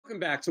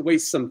Welcome back to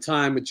Waste Some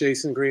Time with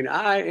Jason Green.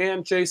 I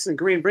am Jason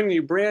Green, bringing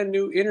you brand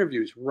new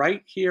interviews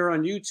right here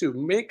on YouTube.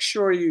 Make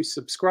sure you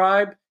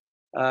subscribe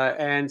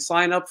and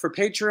sign up for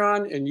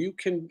Patreon, and you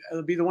can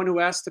be the one who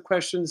asks the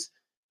questions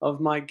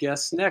of my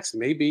guests next.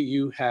 Maybe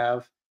you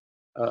have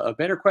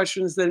better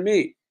questions than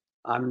me.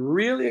 I'm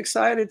really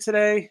excited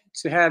today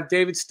to have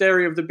David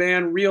Sterry of the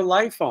band Real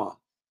Life on.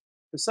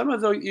 For some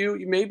of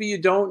you, maybe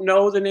you don't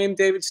know the name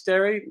David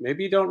Sterry.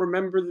 Maybe you don't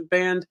remember the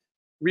band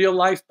Real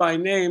Life by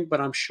name, but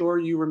I'm sure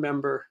you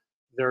remember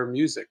their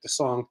music. The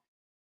song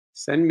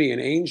Send Me an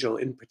Angel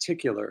in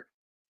particular,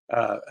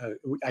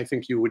 I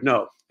think you would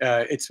know.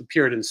 It's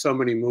appeared in so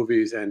many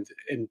movies and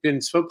been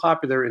so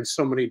popular in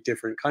so many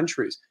different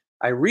countries.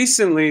 I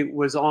recently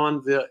was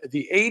on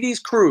the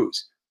 80s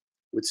cruise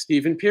with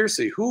Stephen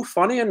Pearcy, who,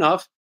 funny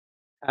enough,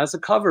 has a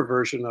cover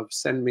version of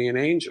Send Me an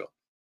Angel.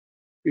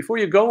 Before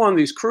you go on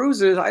these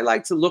cruises, I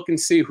like to look and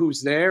see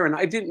who's there, and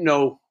I didn't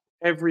know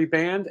every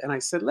band, and I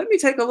said, let me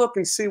take a look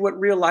and see what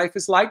real life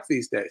is like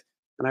these days.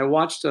 And I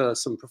watched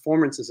some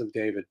performances of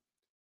David,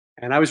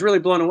 and I was really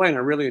blown away, and I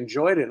really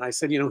enjoyed it. And I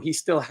said, he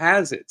still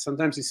has it.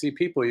 Sometimes you see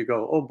people, you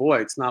go, oh boy,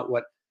 it's not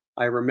what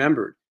I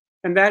remembered.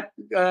 And that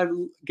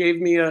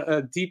gave me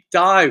a deep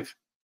dive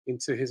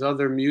into his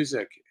other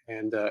music,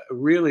 and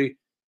really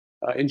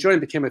enjoyed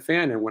and became a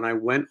fan. And when I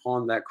went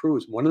on that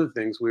cruise, one of the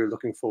things we were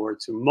looking forward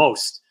to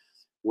most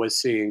was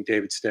seeing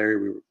David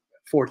Sterry.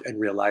 In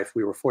real life,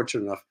 we were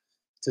fortunate enough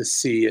to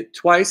see it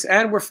twice,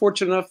 and we're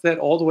fortunate enough that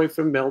all the way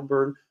from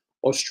Melbourne,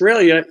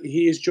 Australia,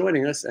 he is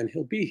joining us, and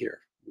he'll be here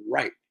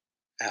right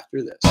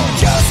after this.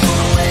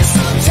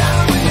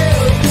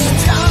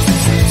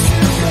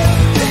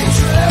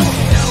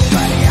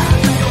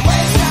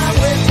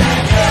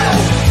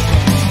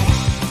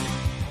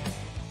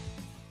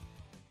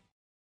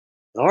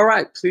 All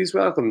right, please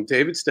welcome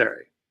David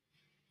Sterry.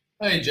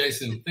 Hey,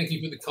 Jason. Thank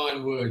you for the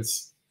kind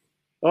words.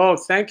 Oh,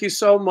 thank you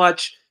so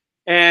much.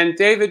 And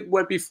David,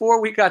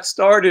 before we got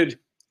started,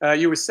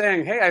 you were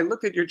saying, hey, I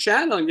looked at your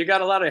channel and you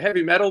got a lot of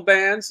heavy metal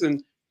bands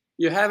and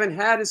you haven't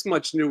had as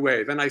much new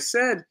wave. And I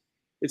said,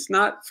 it's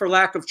not for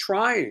lack of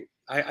trying.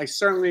 I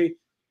certainly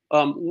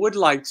would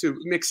like to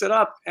mix it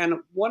up. And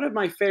one of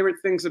my favorite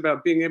things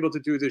about being able to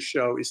do this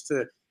show is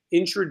to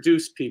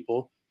introduce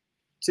people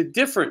to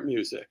different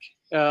music.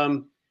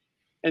 And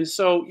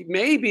so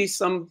maybe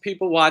some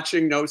people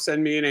watching know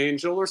Send Me an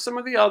Angel or some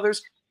of the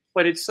others,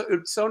 but it's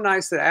so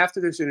nice that after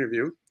this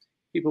interview,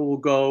 people will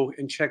go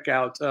and check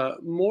out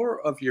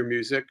more of your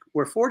music.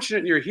 We're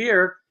fortunate you're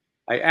here.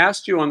 I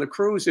asked you on the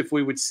cruise if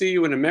we would see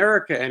you in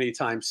America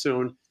anytime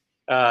soon.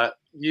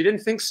 You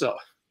didn't think so.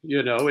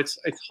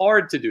 It's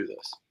hard to do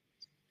this.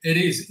 It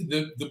is.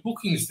 The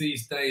bookings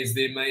these days,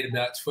 they're made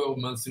about 12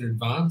 months in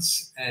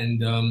advance,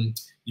 and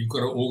you've got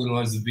to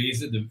organize the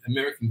visa. The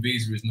American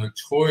visa is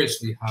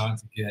notoriously hard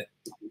to get.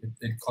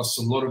 It costs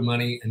a lot of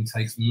money and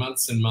takes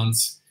months and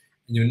months,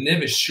 and you're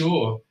never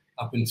sure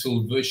up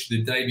until virtually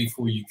the day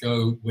before you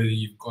go whether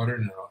you've got it or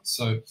not.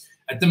 So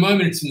at the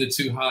moment, it's in the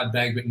too hard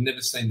bag, but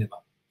never say never.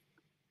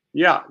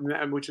 Yeah,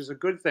 which is a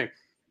good thing.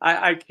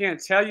 I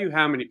can't tell you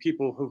how many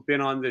people who've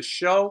been on this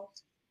show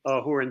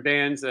who are in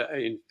bands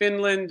in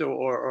Finland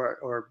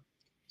or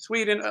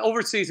Sweden,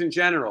 overseas in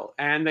general,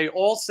 and they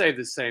all say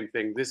the same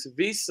thing. This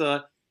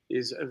visa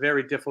is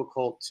very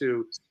difficult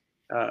to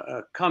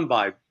come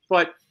by,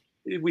 but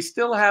we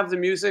still have the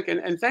music,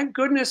 and thank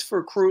goodness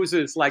for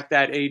cruises like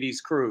that 80s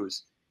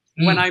cruise.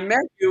 When I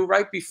met you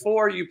right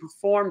before you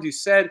performed, you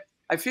said,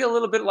 I feel a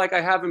little bit like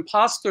I have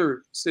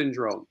imposter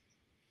syndrome.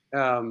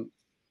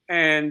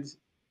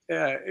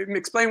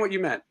 Explain what you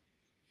meant.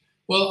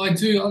 Well, I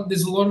do.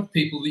 There's a lot of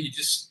people that you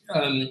just,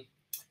 that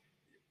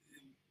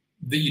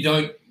you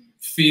don't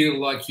feel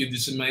like you're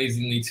this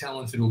amazingly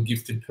talented or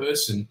gifted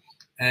person.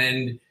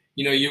 And,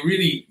 I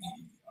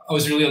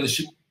was really on the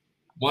ship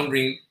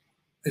wondering,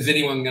 is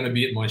anyone going to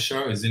be at my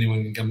show? Is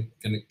anyone going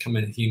to come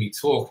and hear me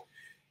talk?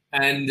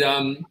 And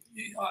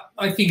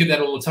I think of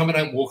that all the time. I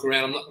don't walk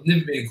around. I've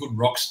never been a good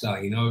rock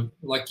star,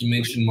 Like you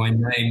mentioned my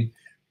name.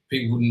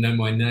 People wouldn't know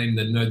my name.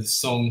 They'd know the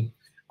song.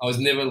 I was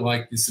never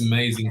like this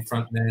amazing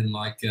frontman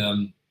like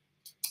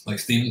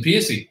Stephen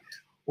Pearcy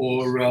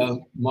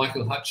or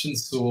Michael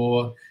Hutchence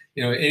or,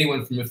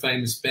 anyone from a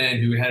famous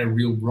band who had a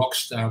real rock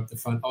star at the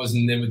front. I was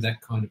never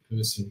that kind of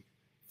person,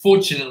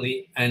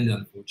 fortunately and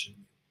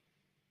unfortunately.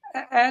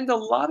 And a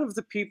lot of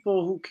the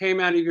people who came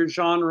out of your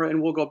genre,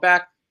 and we'll go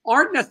back,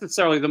 aren't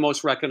necessarily the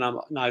most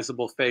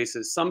recognizable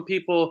faces. Some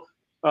people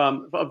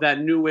of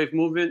that new wave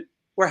movement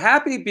were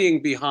happy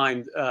being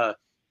behind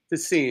the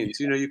scenes.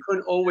 You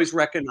couldn't always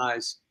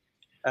recognize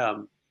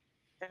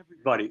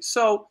everybody.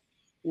 So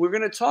we're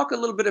going to talk a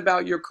little bit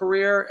about your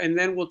career, and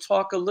then we'll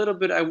talk a little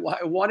bit. I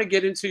want to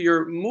get into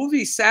your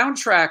movie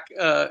soundtrack.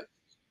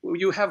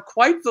 You have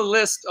quite the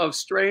list of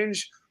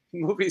strange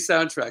movie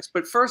soundtracks.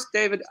 But first,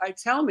 David,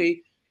 tell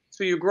me,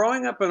 so you're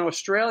growing up in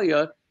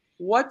Australia.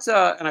 What,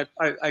 and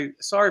I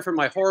sorry for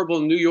my horrible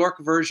New York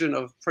version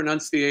of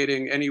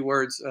pronunciating any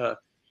words,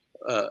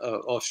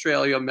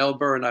 Australia,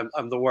 Melbourne,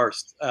 I'm the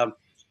worst.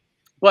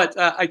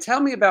 But tell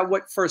me about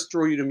what first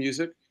drew you to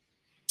music.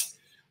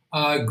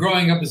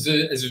 Growing up as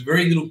a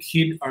very little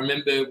kid, I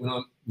remember when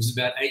I was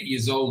about 8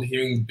 years old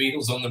hearing the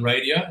Beatles on the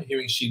radio,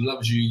 hearing She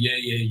Loves You, Yeah,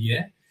 Yeah,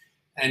 Yeah,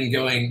 and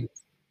going,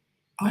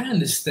 I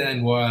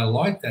understand why I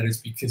like that. It's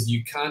because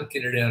you can't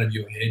get it out of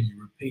your head.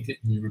 You repeat it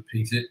and you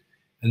repeat it,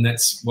 and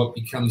that's what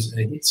becomes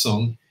a hit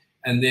song.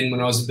 And then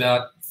when I was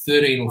about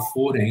 13 or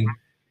 14,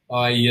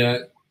 I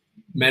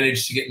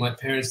managed to get my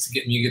parents to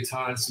get me a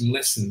guitar and some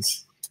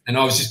lessons. And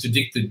I was just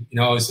addicted. You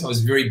know, I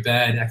was very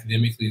bad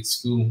academically at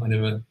school. I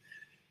never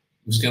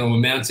was going to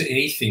amount to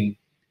anything.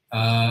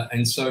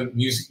 And so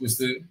music was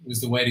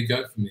the way to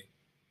go for me.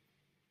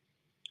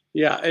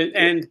 Yeah,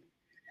 and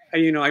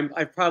you know,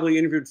 I've probably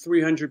interviewed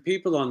 300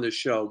 people on this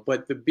show,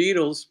 but the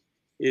Beatles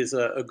is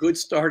a good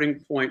starting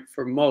point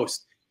for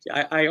most.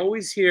 I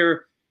always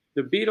hear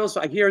the Beatles.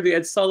 I hear the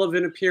Ed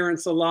Sullivan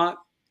appearance a lot,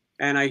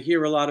 and I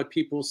hear a lot of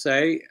people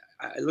say,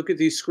 "Look at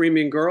these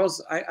screaming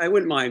girls." I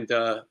wouldn't mind.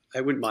 I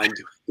wouldn't mind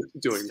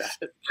doing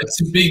that. It's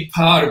a big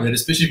part of it,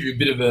 especially if you're a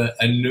bit of a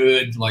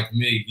nerd like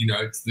me. You know,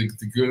 it's the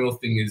girl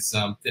thing is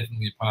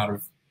definitely a part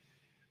of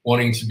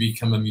wanting to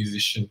become a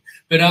musician.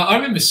 But I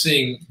remember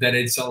seeing that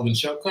Ed Sullivan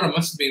show. God, I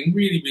must have been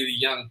really, really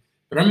young.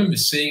 But I remember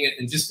seeing it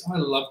and just, I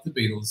loved the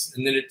Beatles.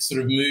 And then it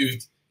sort of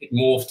it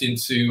morphed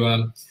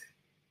into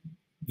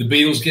the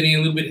Beatles getting a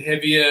little bit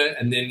heavier,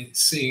 and then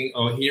seeing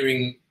or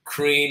hearing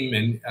Cream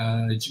and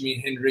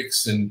Jimi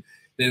Hendrix, and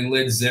then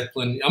Led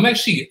Zeppelin. I'm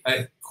actually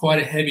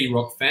quite a heavy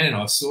rock fan.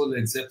 I saw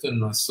Led Zeppelin,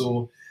 and I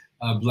saw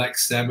Black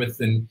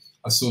Sabbath, and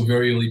I saw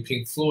very early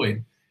Pink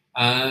Floyd.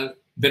 But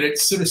it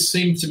sort of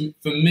seemed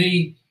for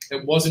me,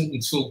 it wasn't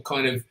until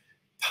kind of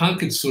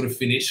punk had sort of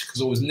finished,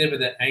 because I was never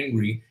that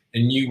angry,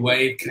 and new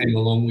wave came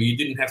along where you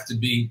didn't have to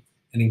be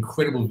an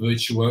incredible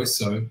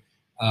virtuoso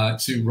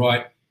to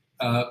write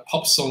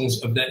pop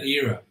songs of that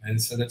era.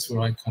 And so that's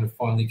where I kind of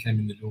finally came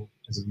in the door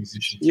as a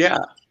musician. Yeah.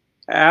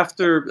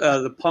 After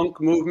the punk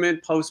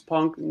movement,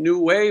 post-punk, new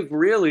wave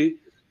really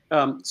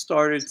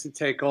started to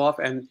take off,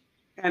 and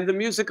the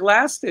music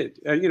lasted.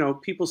 You know,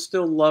 people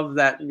still love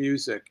that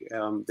music.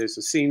 There's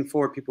a scene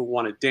for it. People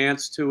want to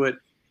dance to it.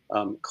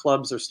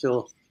 Clubs are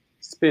still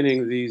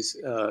spinning this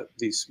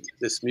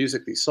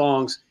music, these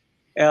songs.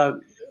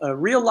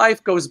 Real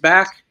Life goes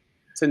back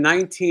to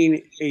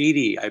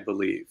 1980, I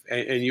believe,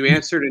 and you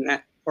answered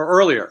or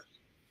earlier.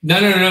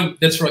 No,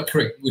 that's right,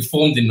 correct. We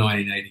formed in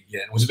 1980.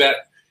 Yeah, it was about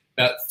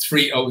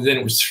three. Oh, then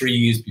it was 3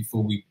 years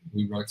before we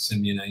wrote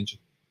 "Send Me an Angel."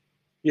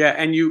 Yeah,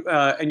 and you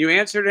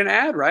answered an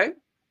ad, right?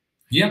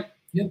 Yeah.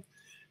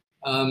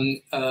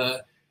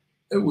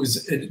 It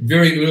was a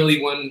very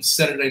early one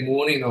Saturday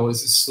morning. I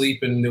was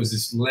asleep, and there was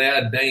this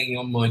loud banging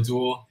on my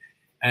door,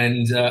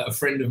 and a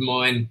friend of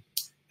mine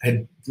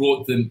had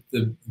brought the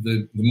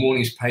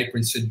morning's paper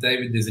and said,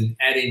 "David, there's an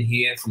ad in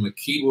here from a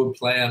keyboard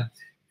player,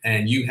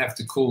 and you have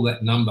to call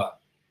that number."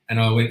 And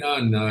I went, "Oh,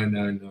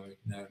 no.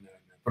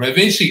 But I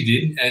eventually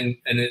did, and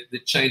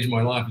it changed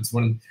my life. It's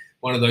one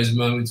of those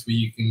moments where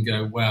you can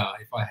go, wow,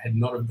 if I had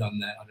not have done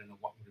that, I don't know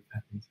what would have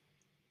happened.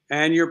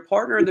 And your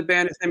partner in the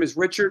band, his name is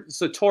Richard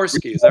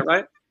Satorsky, is that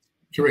right?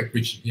 Correct,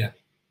 Richard, yeah.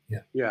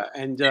 Yeah,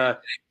 and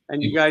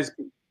you guys,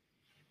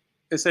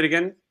 say it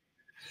again?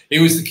 He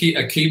was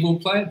a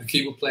keyboard player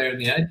in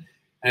the ad.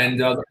 And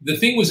the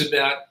thing was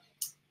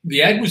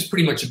the ad was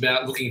pretty much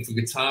about looking for a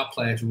guitar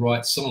player to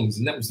write songs.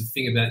 And that was the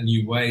thing about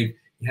New Wave.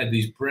 You had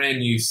these brand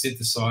new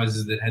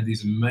synthesizers that had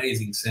these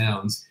amazing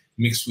sounds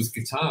mixed with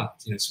guitar,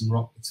 you know, some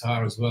rock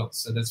guitar as well.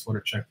 So that's what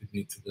attracted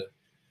me to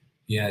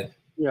the ad.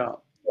 Yeah.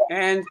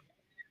 And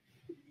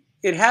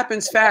it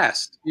happens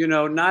fast. You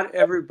know, not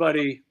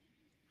everybody,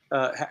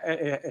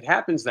 it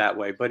happens that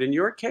way. But in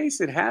your case,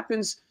 it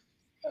happens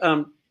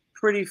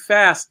pretty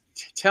fast.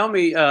 Tell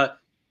me, the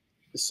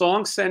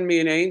song "Send Me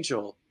an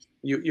Angel,"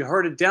 you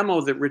heard a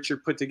demo that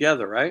Richard put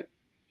together, right?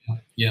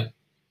 Yeah.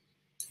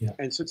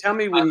 And so tell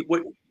me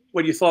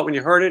what you thought when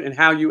you heard it and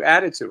how you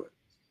added to it.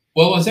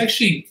 Well,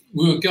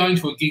 we were going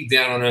to a gig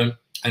down on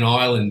an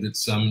island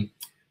that's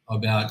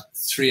about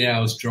 3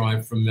 hours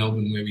drive from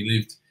Melbourne where we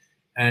lived.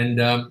 And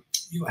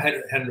you had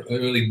an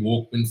early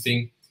Walkman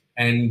thing.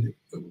 And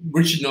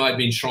Richard and I had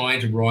been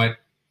trying to write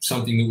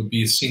something that would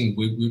be a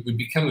single. We'd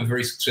become a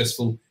very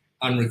successful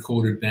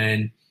unrecorded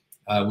band.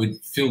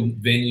 We'd fill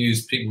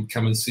venues. People would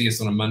come and see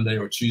us on a Monday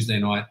or a Tuesday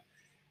night.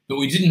 But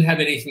we didn't have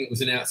anything that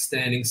was an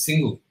outstanding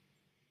single.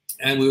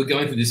 And we were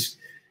going to this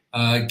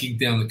gig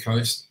down the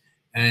coast.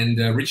 And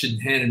Richard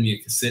handed me a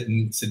cassette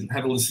and said,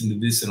 "Have a listen to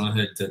this." And I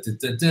heard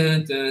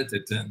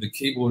the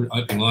keyboard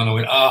open line. I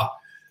went,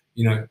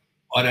 you know,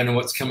 I don't know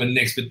what's coming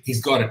next, but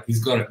he's got it.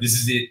 This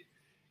is it.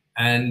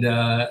 And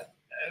I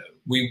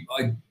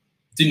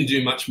didn't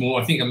do much more.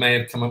 I think I may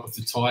have come up with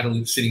the title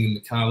and sitting in the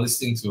car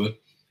listening to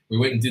it. We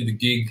went and did the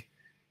gig,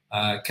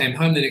 came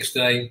home the next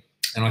day,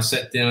 and I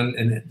sat down,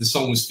 and the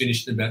song was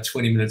finished about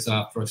 20 minutes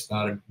after I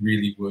started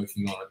really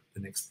working on it the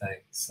next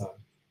day. So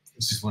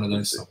it's just one of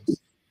those songs.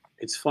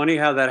 It's funny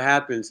how that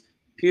happens.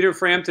 Peter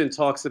Frampton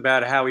talks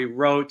about how he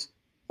wrote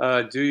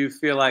 "Do You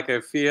Feel Like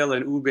I Feel"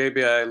 and "Ooh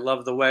Baby, I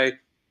Love the Way,"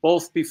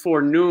 both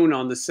before noon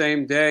on the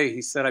same day.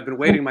 He said, "I've been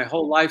waiting my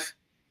whole life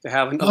to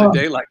have another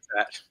day like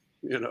that."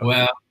 You know.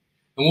 Wow.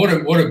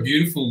 And what a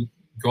beautiful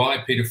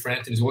guy Peter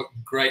Frampton is. What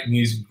great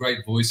music,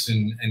 great voice,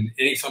 and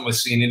anytime I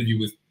see an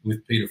interview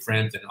with Peter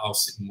Frampton, I'll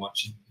sit and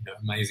watch it. You know,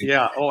 amazing.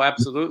 Yeah. Oh,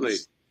 absolutely.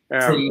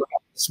 From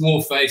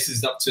Small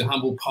Faces up to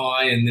Humble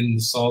Pie, and then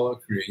the solo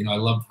career. You know, I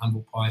loved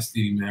Humble Pie,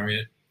 Stevie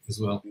Marriott as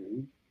well.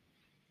 Mm-hmm.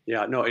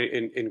 Yeah. No,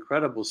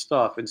 incredible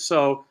stuff. And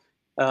so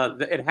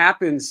it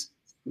happens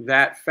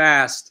that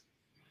fast.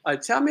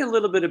 Tell me a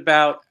little bit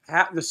about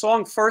how the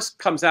song first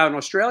comes out in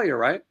Australia,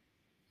 right?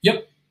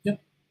 Yep.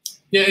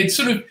 Yeah,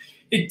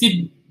 it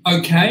did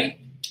okay.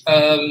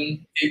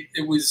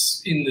 It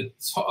was in the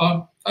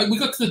top. We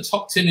got to the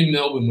top 10 in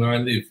Melbourne where I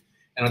live,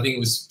 and I think it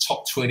was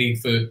top 20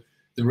 for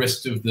the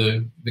rest of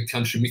the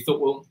country. And we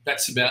thought, well,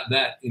 that's about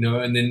that, you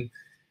know. And then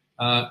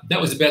that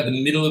was about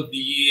the middle of the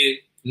year,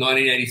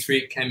 1983.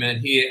 It came out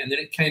here, and then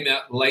it came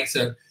out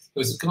later.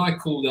 There was a guy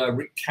called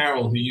Rick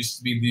Carroll who used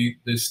to be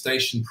the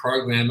station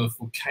programmer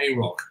for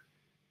K-Rock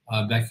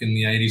back in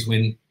the 80s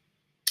when,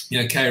 you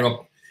know,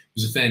 K-Rock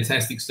was a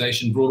fantastic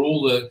station, brought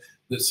all the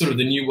sort of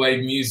the new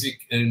wave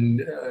music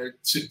and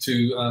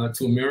to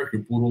America,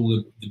 brought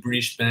all the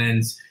British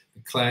bands,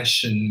 The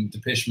Clash and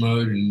Depeche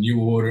Mode and New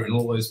Order and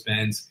all those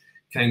bands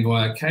came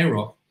via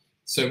K-Rock.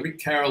 So Rick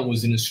Carroll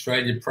was in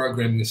Australia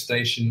programming a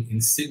station in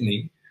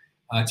Sydney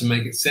to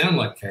make it sound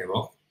like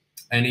K-Rock.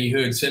 And he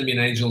heard Send Me an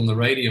Angel on the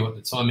radio at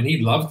the time, and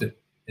he loved it.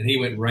 And he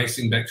went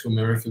racing back to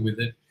America with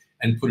it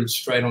and put it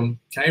straight on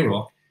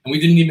K-Rock. And we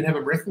didn't even have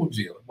a record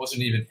deal. It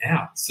wasn't even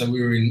out. So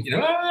we were in, you know,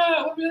 what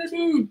are we going to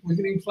do? We're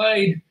getting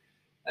played.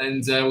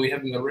 And we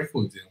haven't got a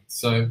record deal.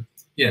 So,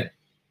 yeah,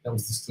 that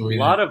was the story. A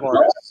lot of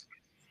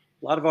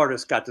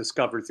artists got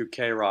discovered through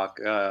K-Rock.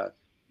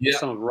 Yeah.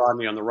 Some of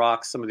Rodney on the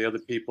Rocks, some of the other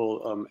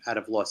people out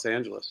of Los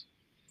Angeles.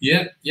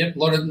 Yeah. A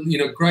lot of, you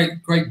know,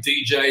 great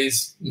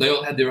DJs. They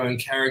all had their own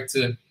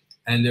character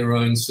and their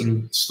own sort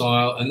of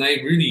style. And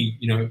they really,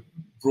 you know,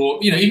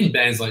 brought, you know, even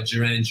bands like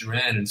Duran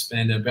Duran and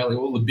Spandau Ballet,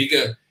 all the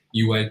bigger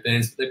new wave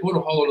bands, but they brought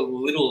a whole lot of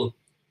little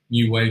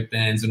new wave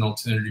bands and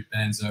alternative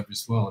bands over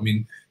as well. I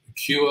mean, The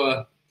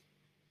Cure,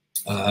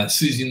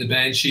 Susie and the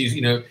Banshees,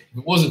 you know, if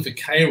it wasn't for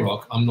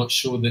K-Rock, I'm not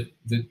sure that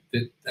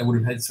they would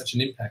have had such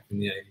an impact in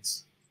the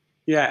 80s.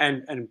 Yeah,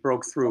 and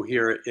broke through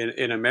here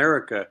in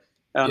America.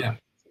 Yeah.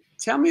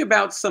 Tell me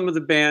about some of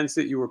the bands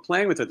that you were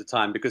playing with at the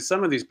time, because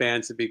some of these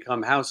bands have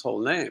become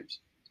household names.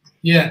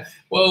 Yeah,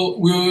 well,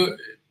 we'd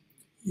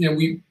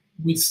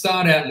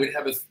start out and we'd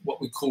have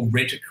what we call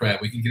rent a crowd.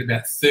 We could get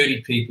about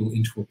 30 people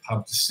into a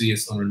pub to see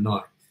us on a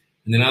night.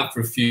 And then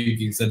after a few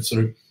gigs, they'd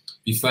sort of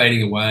be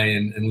fading away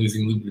and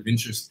losing a little bit of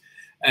interest.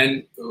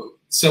 And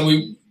so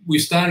we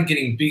started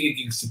getting bigger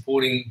gigs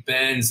supporting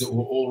bands that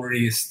were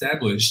already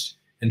established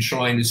and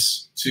trying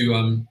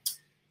to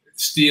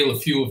steal a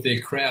few of their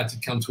crowd to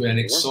come to our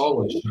next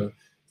solo show.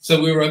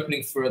 So we were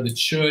opening for The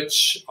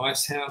Church,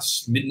 Ice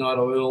House, Midnight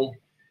Oil.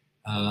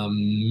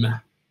 In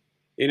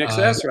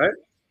Excess, right?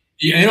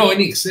 Yeah, no,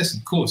 In Excess,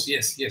 of course.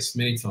 Yes,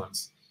 many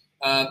times.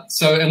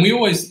 And we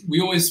always,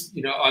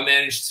 you know, I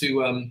managed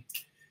to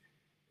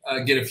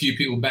get a few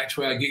people back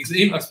to our gigs.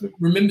 Even, I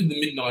remember the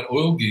Midnight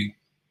Oil gig,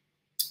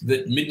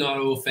 that Midnight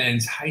Oil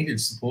fans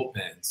hated support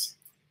bands.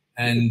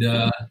 And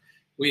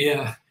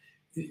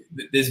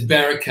there's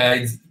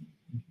barricades.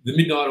 The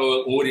Midnight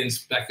Oil audience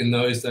back in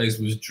those days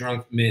was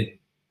drunk men,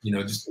 you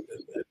know, just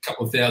a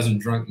couple of thousand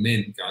drunk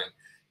men going,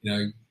 you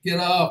know, get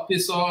off,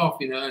 piss off,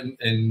 you know,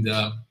 and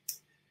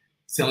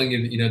telling you,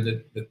 you know,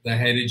 that they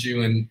hated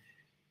you. And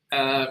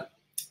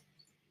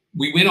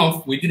we went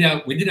off, we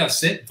did our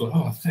set, thought,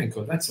 oh, thank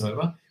God, that's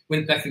over.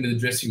 Went back into the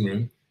dressing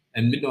room,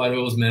 and Midnight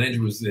Oil's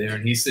manager was there,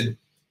 and he said,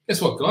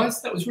 guess what,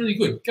 guys, that was really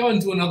good. Go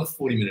and do another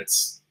 40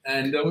 minutes.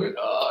 And we went,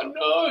 oh,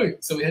 no.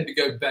 So we had to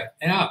go back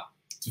out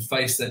to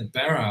face that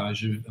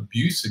barrage of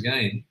abuse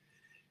again.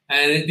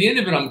 And at the end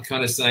of it, I'm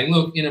kind of saying,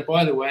 look, you know,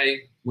 by the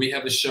way, we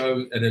have a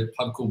show at a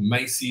pub called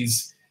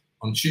Macy's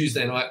on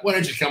Tuesday night. Why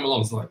don't you come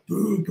along? It's like,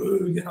 boo,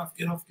 boo, get off,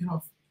 get off, get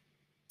off.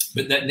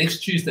 But that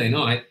next Tuesday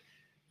night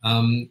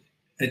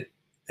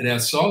at our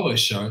solo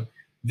show,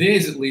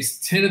 there's at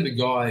least 10 of the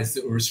guys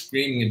that were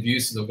screaming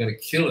abuse that they're going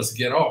to kill us,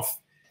 get off.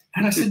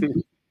 And I said,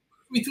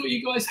 we thought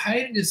you guys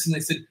hated us. And they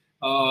said,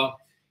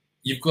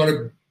 you've got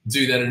to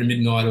do that at a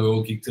Midnight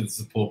Oil gig to the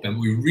support band.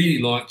 We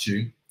really liked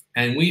you.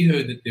 And we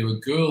heard that there were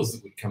girls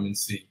that would come and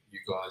see you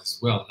guys as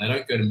well. And they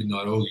don't go to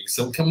Midnight Oil gigs,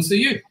 so we'll come and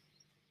see you.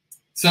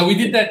 So we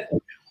did that,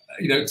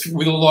 you know,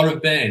 with a lot of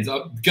bands.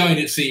 Going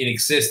to see In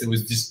Excess, there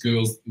was just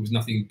girls. There was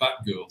nothing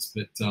but girls.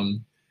 But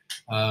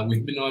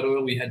with Midnight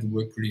Oil, we had to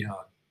work pretty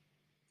hard.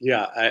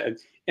 Yeah.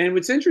 And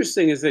what's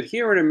interesting is that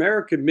here in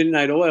America,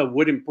 Midnight Oil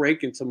wouldn't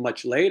break until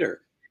much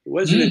later. It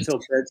wasn't until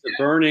Beds Are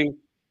Burning,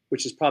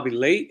 which is probably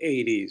late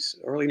 80s,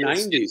 early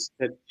 90s,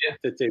 that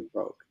they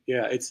broke.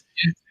 Yeah, it's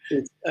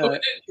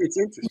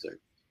interesting. It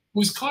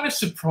was kind of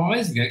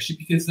surprising, actually,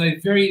 because they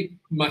very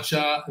much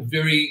are a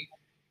very,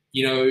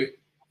 you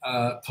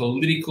know,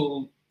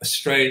 political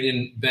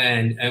Australian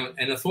band.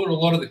 And I thought a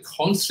lot of the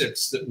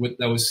concepts that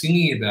they were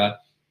singing about,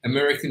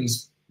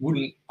 Americans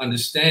wouldn't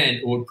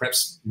understand or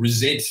perhaps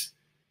resent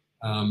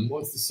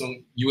what's the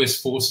song? U.S.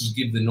 Forces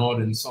Give the Nod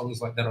and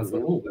songs like that. I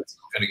thought, oh, that's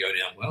not going to go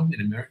down well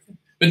in America.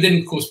 But then,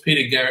 of course,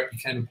 Peter Garrett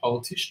became a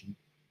politician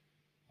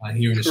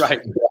here in Australia.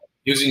 Right.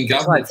 He was in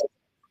government.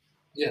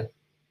 Right.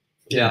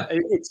 Yeah.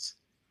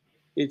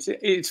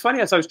 It's funny,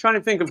 as I was trying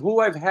to think of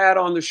who I've had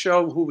on the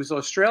show who was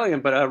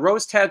Australian, but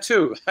Rose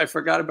Tattoo. I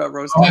forgot about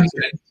Rose Tattoo.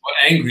 Okay.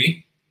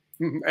 Angry.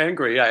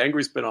 Angry, yeah,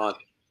 Angry's been on.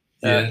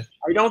 Yeah.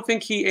 I don't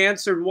think he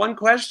answered one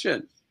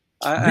question.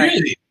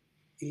 Really?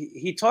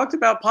 He talked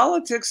about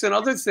politics and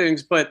other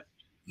things, but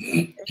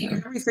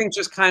everything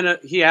just kind of,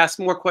 he asked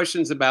more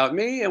questions about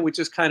me, and we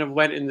just kind of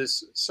went in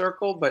this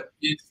circle. But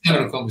it's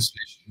kind of a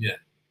conversation, yeah.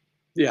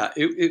 Yeah,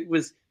 it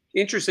was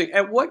interesting.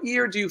 At what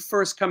year do you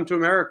first come to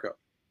America?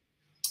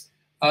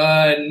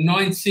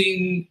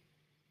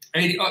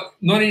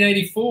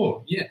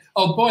 1984, yeah.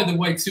 Oh, by the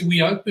way, too,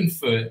 we opened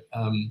for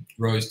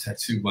Rose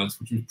Tattoo once,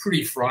 which was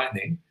pretty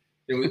frightening.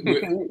 We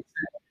were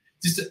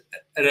just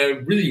at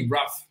a really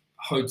rough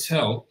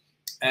hotel,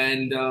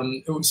 and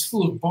it was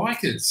full of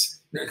bikers,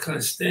 kind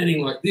of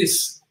standing like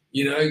this,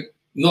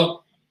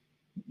 not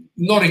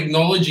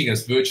acknowledging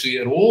us virtually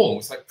at all. It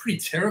was like pretty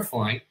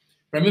terrifying.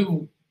 But I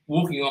remember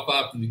walking off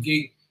after the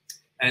gig,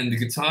 and the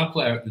guitar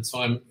player at the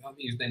time, I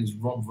think his name was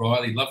Rob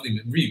Riley, lovely,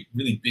 really,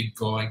 really big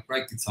guy,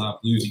 great guitar,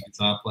 bluesy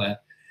guitar player.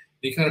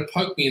 And he kind of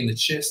poked me in the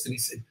chest and he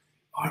said,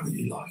 I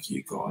really like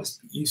you guys,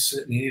 but you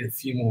certainly need a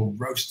few more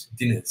roast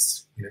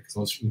dinners, because I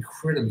was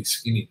incredibly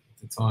skinny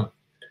at the time.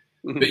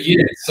 But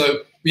yeah,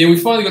 so yeah, we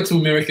finally got to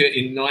America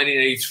in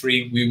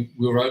 1983. We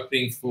were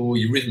opening for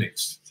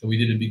Eurythmics. So we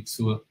did a big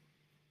tour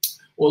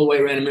all the way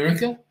around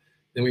America.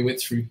 Then we went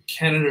through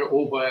Canada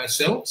all by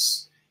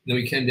ourselves. Then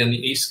we came down the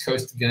east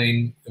coast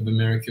again of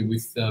America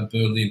with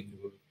Berlin.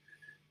 We've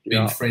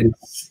been friends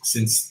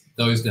since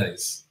those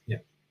days. Yeah.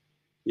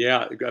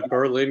 Yeah,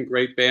 Berlin,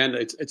 great band.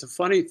 It's a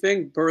funny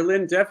thing.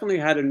 Berlin definitely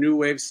had a new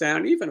wave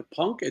sound, even a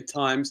punk at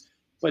times,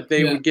 but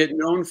they would get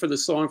known for the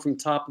song from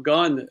Top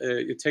Gun,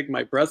 You Take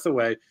My Breath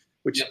Away,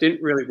 which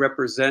didn't really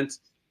represent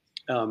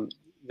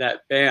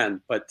that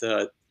band. But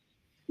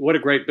what a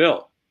great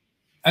bill.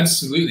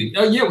 Absolutely.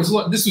 Oh, yeah, it was a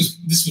lot. This was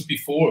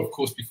before, of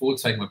course, before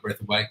Take My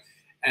Breath Away.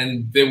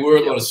 And there were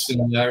a lot of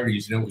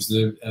similarities. It was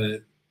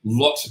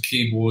lots of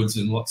keyboards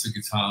and lots of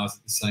guitars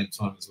at the same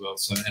time as well.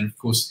 So, and of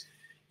course,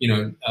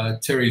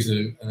 Terry's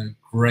a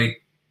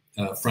great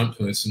front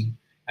person,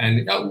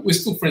 and we're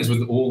still friends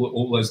with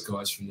all those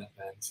guys from that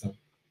band. So,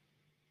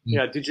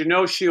 yeah. Did you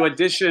know she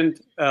auditioned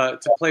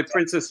to play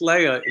Princess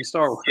Leia in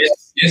Star Wars?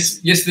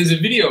 Yes. There's a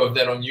video of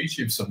that on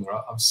YouTube somewhere.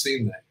 I've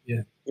seen that.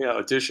 Yeah. Yeah,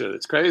 audition.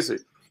 It's crazy.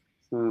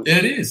 Yeah,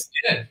 it is.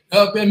 Yeah,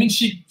 I mean,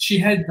 she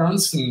had done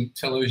some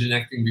television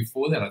acting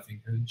before that. I think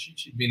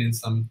she'd been in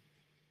some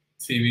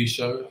TV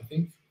show. I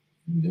think.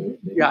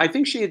 Yeah, I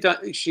think she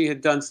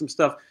had done some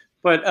stuff,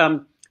 but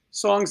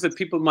songs that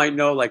people might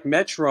know, like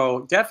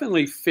Metro,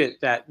 definitely fit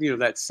that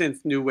that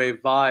synth new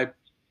wave vibe,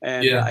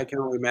 and I can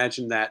only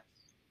imagine that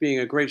being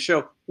a great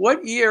show.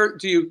 What year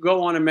do you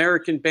go on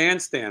American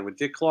Bandstand with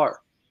Dick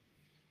Clark?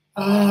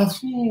 I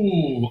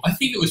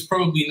think it was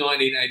probably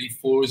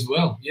 1984 as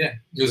well. Yeah,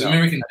 it was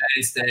American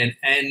Bandstand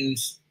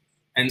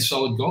and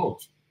Solid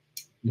Gold,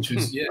 which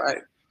was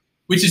right.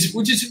 which is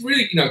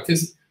really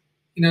because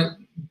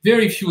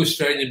very few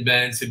Australian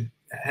bands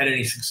had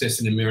any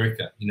success in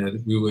America.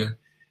 That we were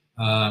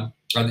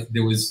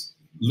there was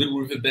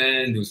Little River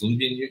Band, there was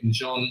Olivia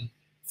Newton-John,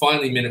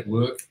 Finally Men at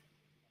Work,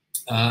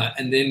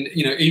 and then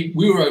we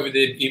were over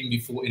there even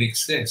before In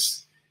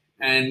Excess.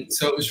 And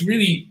so it was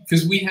really,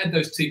 because we had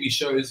those TV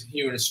shows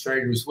here in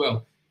Australia as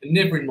well, and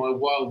never in my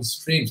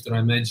wildest dreams did I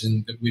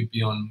imagine that we'd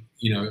be on,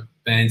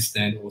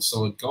 Bandstand or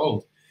Solid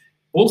Gold.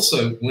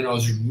 Also, when I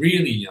was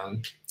really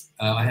young,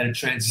 I had a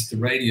transistor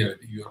radio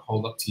that you would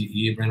hold up to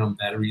your ear, ran on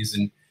batteries,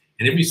 and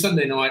every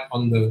Sunday night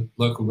on the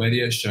local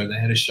radio show, they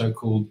had a show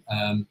called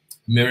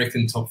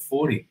American Top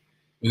 40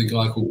 with a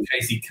guy called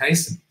Casey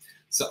Kasem.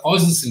 So I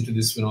was listening to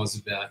this when I was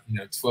about,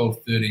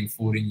 12, 13,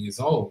 14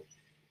 years old.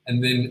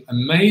 And then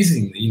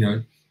amazingly,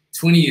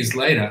 20 years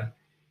later,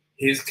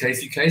 here's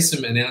Casey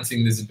Kasem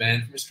announcing there's a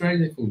band from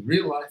Australia called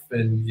Real Life,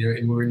 and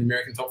and we're in the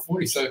American Top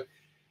 40. So,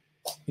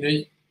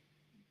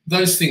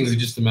 those things are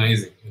just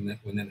amazing when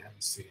that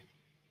happens to you.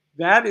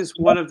 That is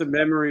one of the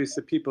memories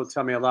that people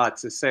tell me a lot,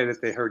 to say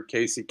that they heard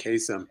Casey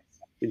Kasem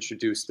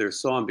introduce their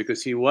song,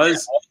 because he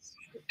was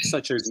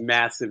such a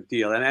massive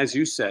deal. And as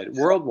you said,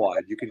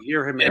 worldwide, you could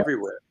hear him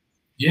everywhere.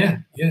 Yeah.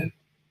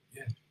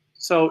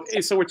 So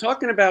we're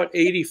talking about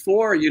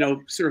 84,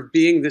 sort of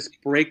being this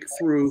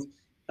breakthrough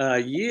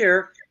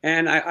year.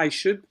 And I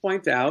should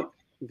point out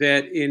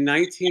that in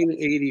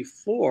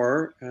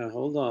 1984,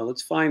 hold on,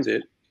 let's find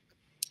it.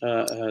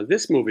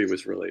 This movie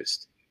was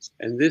released,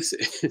 and this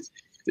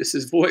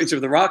is Voyage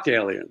of the Rock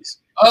Aliens.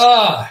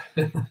 Ah,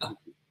 in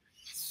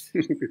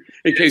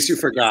case you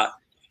forgot.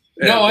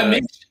 No, I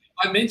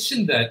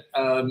mentioned that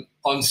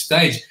on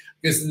stage,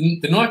 because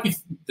the night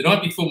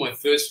before my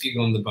first gig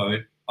on the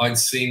boat, I'd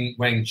seen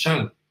Wang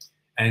Chung,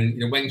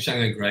 and Wang Chung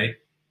are great,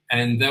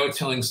 and they were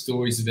telling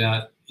stories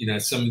about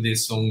some of their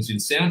songs in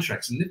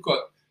soundtracks, and they've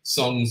got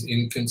songs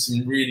in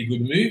some really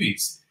good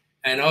movies.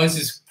 And I was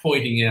just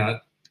pointing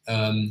out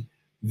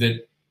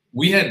that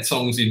we had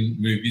songs in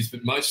movies,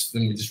 but most of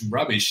them were just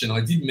rubbish. And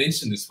I did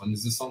mention this one.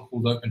 There's a song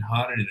called Open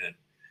Hearted in it.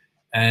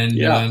 And,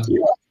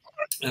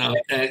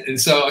 and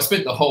so I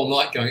spent the whole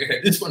night going,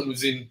 okay, this one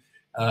was in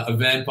a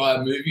vampire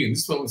movie, and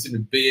this one was in a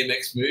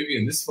BMX movie,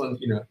 and this one,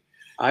 you know.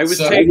 I was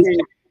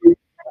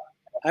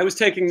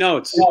taking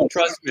notes.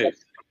 Trust me.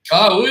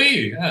 Oh, were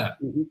you? Yeah.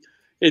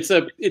 It's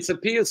a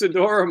Pia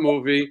Zadora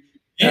movie.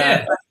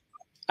 Yeah.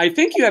 I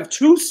think you have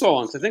two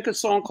songs. I think a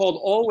song called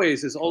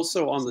Always is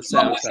also on the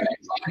soundtrack.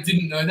 I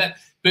didn't know that.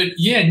 But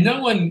yeah,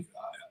 no one,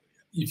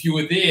 if you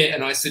were there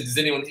and I said, has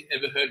anyone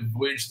ever heard of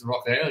Voyage to the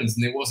Rock Islands?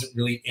 And there wasn't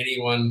really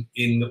anyone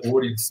in the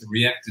audience that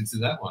reacted to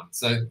that one.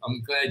 So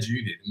I'm glad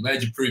you did. I'm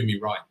glad you proved me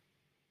right.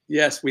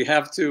 Yes, we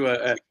have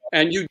to.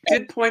 And you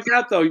did point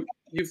out, though,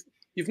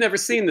 you've never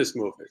seen this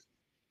movie.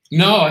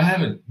 No, I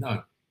haven't.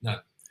 No.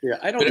 Yeah,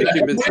 I don't think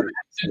you've been.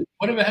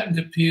 Whatever happened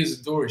to Pia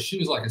Zadora? She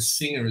was like a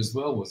singer as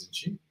well, wasn't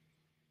she?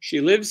 She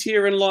lives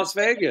here in Las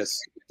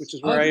Vegas, which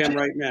is where I am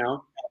right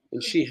now.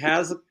 And she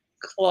has a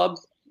club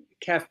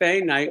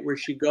cafe night where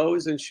she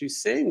goes and she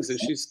sings, and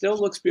she still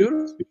looks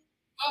beautiful.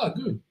 Oh,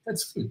 good.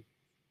 That's good.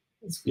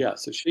 Yeah,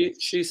 so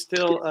she's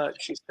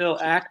still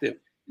active.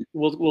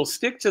 We'll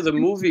stick to the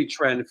movie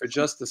trend for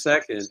just a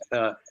second.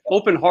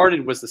 Open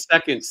Hearted was the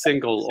second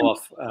single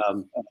off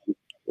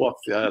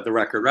the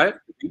record, right?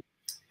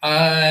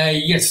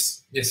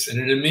 Yes, and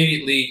it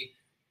immediately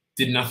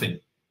did nothing.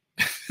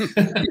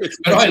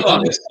 But I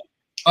love it.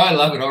 I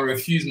love it. I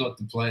refuse not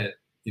to play it.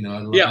 You know.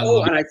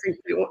 And I think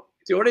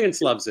the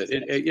audience loves it.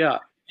 It goes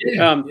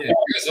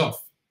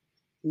off.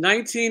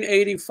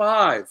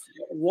 1985,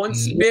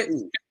 Once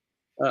Bitten,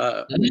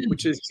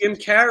 which is Jim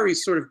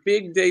Carrey's sort of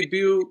big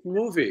debut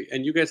movie,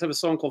 and you guys have a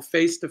song called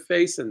Face to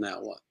Face in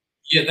that one.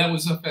 Yeah, that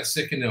was off our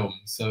second album.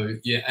 So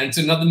yeah, and it's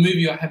another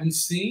movie I haven't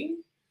seen.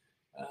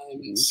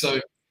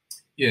 So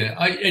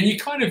yeah, and you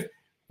kind of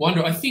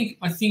wonder. I think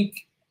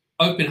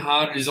Open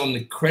Hearted is on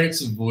the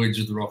credits of Voyage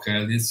of the Rock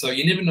Aliens, so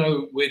you never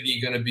know whether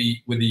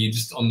you're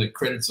just on the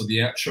credits or the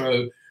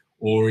outro,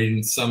 or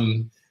in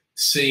some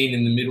scene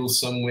in the middle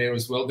somewhere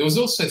as well. There was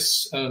also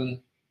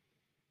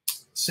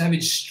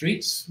Savage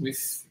Streets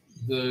with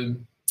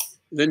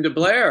Linda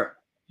Blair.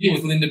 Yeah,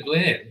 with Linda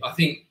Blair.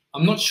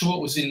 I'm not sure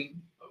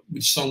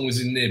which song was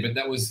in there, but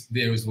that was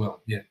there as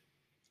well. Yeah.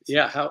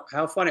 Yeah,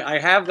 how funny. I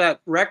have that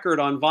record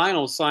on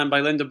vinyl signed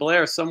by Linda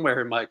Blair somewhere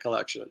in my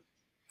collection.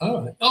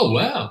 Oh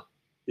wow.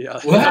 Yeah.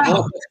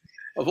 Wow.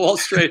 Of all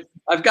strange.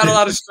 I've got a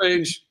lot of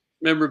strange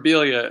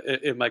memorabilia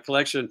in my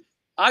collection.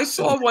 I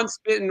saw Once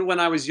Bitten when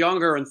I was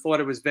younger and thought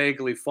it was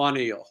vaguely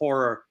funny, a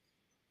horror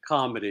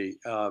comedy.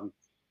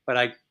 But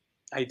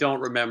I don't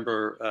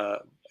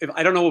remember.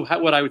 I don't know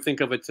what I would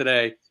think of it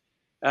today.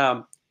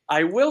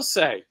 I will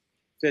say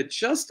that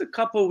just a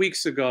couple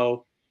weeks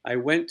ago, I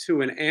went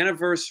to an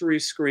anniversary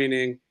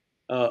screening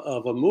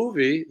of a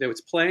movie that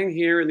was playing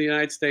here in the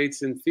United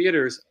States in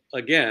theaters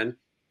again,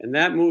 and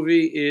that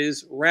movie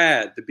is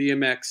RAD, the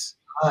BMX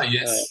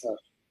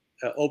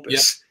opus.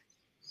 Yep.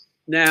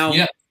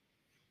 Now,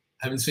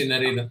 haven't seen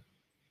that either.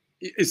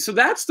 So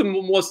that's the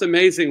most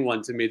amazing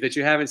one to me, that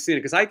you haven't seen it,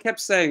 because I kept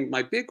saying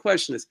my big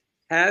question is,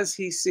 has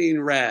he seen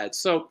RAD?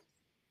 So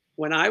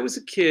when I was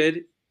a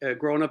kid,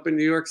 growing up in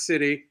New York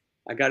City,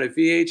 I got a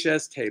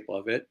VHS tape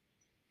of it.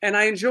 And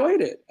I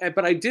enjoyed it,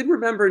 but I did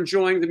remember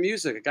enjoying the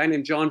music. A guy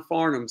named John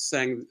Farnham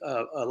sang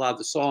a lot of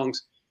the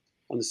songs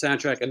on the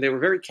soundtrack, and they were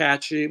very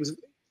catchy. It was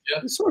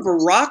sort of a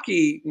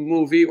Rocky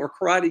movie or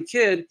Karate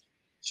Kid,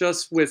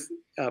 just with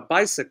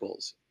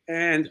bicycles.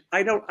 And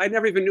I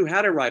never even knew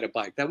how to ride a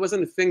bike. That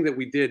wasn't a thing that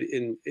we did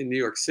in New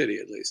York City,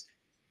 at least.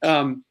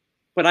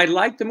 But I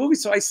liked the movie,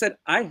 so I said,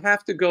 I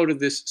have to go to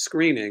this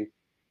screening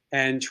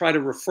and try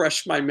to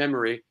refresh my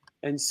memory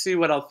and see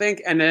what I'll think.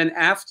 And then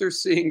after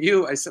seeing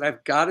you, I said,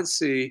 I've got to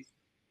see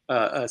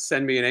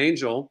Send Me an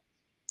Angel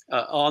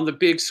on the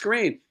big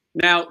screen.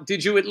 Now,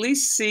 did you at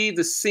least see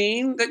the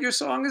scene that your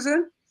song is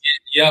in?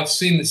 Yeah, I've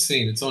seen the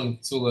scene. It's all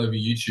over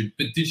YouTube.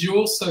 But did you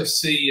also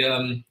see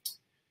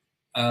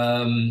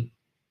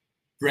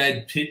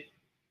Brad Pitt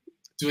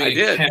doing I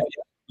did.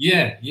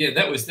 Yeah,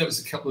 that was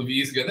a couple of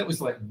years ago. That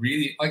was like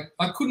really,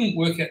 I couldn't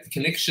work out the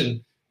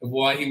connection of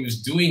why he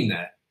was doing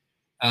that.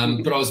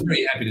 But I was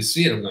very happy to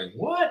see it. I'm going,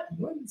 what?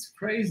 It's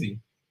crazy.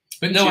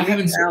 But no, I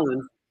haven't seen it.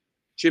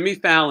 Jimmy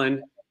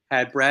Fallon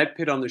had Brad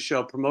Pitt on the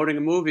show promoting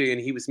a movie,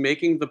 and he was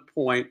making the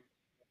point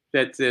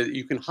that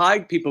you can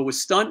hide people with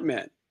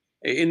stuntmen.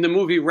 In the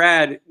movie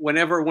RAD,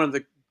 whenever one of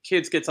the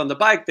kids gets on the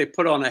bike, they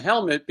put on a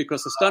helmet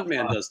because the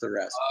stuntman does the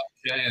rest.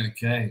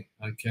 Okay.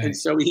 And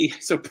so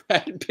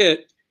Brad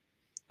Pitt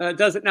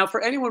does it. Now,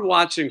 for anyone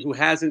watching who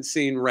hasn't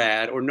seen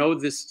RAD or know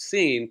this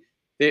scene,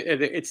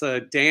 it's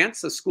a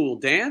dance, a school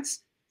dance.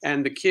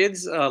 And the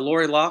kids,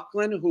 Lori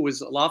Loughlin, who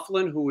was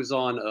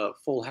on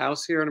Full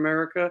House here in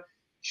America,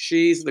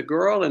 she's the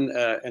girl and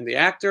the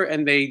actor,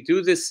 and they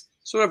do this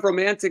sort of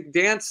romantic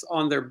dance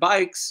on their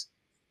bikes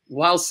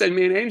while Send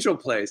Me an Angel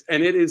plays,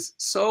 and it is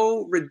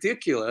so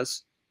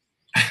ridiculous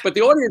but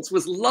the audience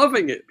was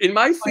loving it. In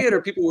my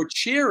theater, people were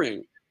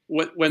cheering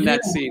when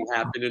that scene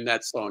happened and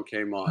that song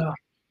came on.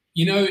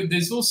 You know, there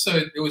was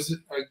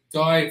a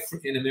guy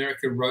in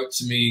America wrote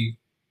to me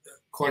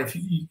quite a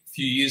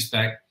few years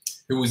back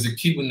who was a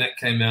kid when that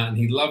came out, and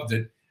he loved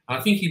it. I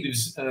think he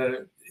lives,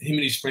 him and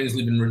his friends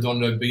live in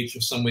Redondo Beach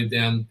or somewhere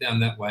down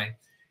that way.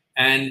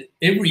 And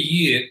every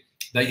year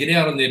they get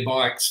out on their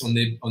bikes, on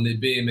their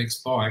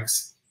BMX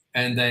bikes,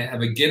 and they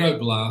have a ghetto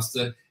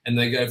blaster, and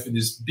they go for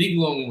this big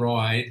long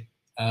ride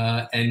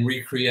and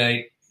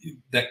recreate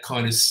that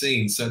kind of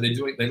scene. So they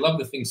love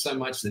the thing so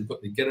much. They've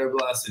got the ghetto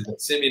blaster, they've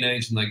got Semi and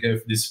Angel, and they go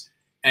for this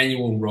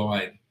annual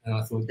ride. And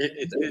I thought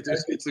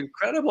it's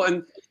incredible.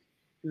 And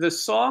the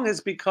song has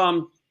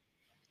become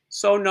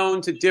so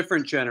known to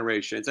different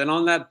generations, and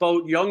on that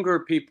boat, younger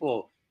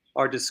people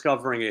are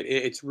discovering it.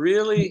 It's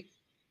really,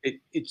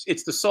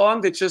 it's the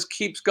song that just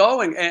keeps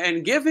going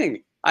and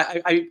giving.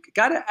 I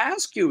got to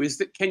ask you: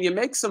 can you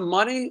make some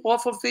money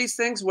off of these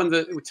things when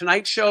the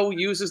Tonight Show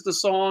uses the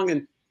song?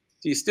 And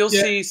do you still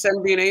see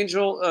 "Send Me an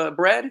Angel"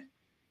 bread?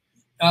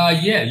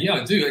 Yeah,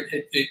 I do.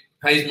 It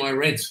pays my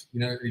rent. You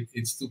know,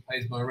 it still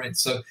pays my rent.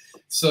 So.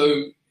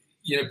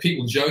 You know,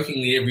 people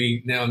jokingly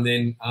every now and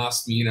then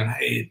ask me, you know,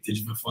 hey, did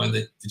you ever find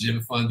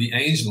the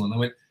angel? And I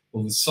went,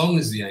 well, the song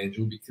is the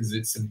angel because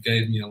it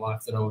gave me a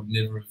life that I would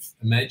never have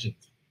imagined.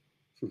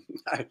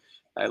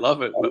 I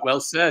love it. Well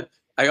said.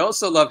 I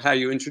also love how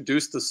you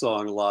introduced the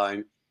song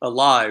line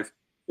live.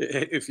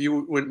 If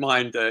you wouldn't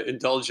mind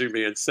indulging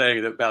me in saying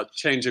it about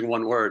changing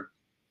one word.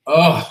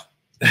 Oh.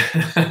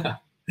 Did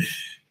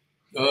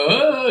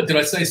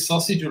I say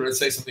sausage or did I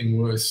say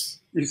something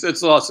worse? You said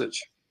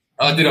sausage.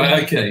 Oh, did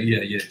I? Okay,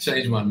 yeah.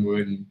 Change one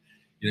word and,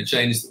 you know,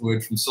 change the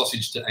word from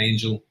sausage to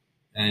angel,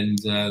 and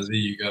there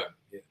you go.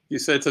 Yeah. You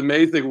said it's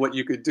amazing what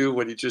you could do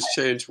when you just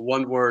change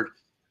one word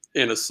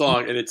in a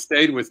song, and it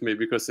stayed with me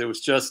because it was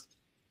just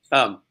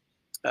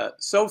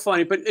so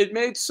funny. But it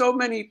made so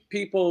many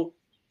people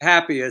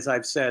happy, as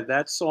I've said.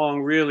 That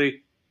song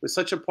really was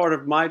such a part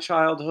of my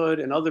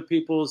childhood and other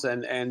people's,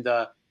 and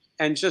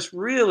just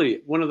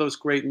really one of those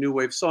great new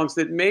wave songs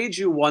that made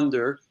you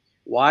wonder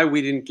why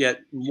we didn't get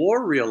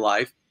more real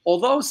life.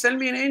 Although "Send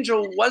Me an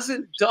Angel"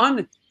 wasn't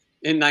done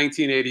in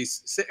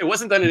 1980s, it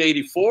wasn't done in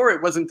 84,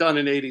 it wasn't done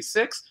in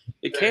 86.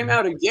 It came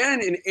out again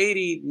in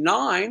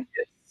 89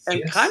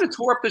 and kind of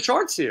tore up the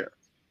charts here.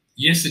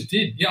 Yes, it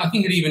did. Yeah, I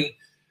think it even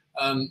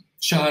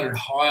charted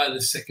higher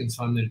the second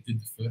time than it did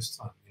the first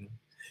time. You know?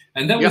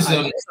 And that was,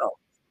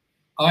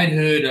 I'd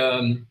heard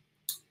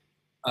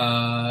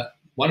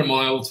one of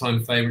my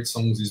all-time favorite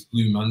songs is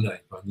Blue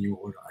Monday by New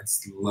Order. I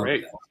just love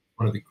that.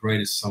 One of the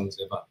greatest songs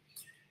ever.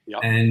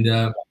 Yep.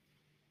 And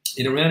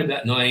in around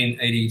about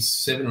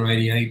 1987 or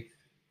 88,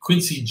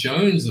 Quincy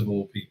Jones, of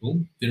all people,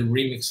 did a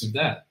remix of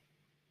that.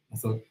 I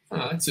thought,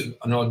 it's an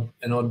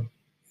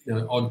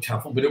odd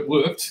couple, but it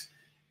worked.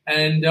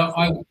 And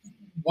I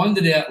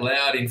wondered out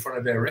loud in front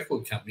of our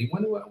record company,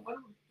 wonder what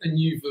a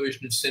new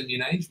version of "Send Me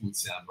an Angel" would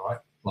sound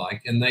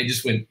like. And they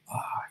just went,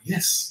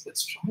 yes,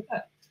 let's try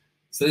that.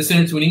 So they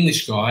sent it to an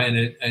English guy,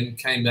 and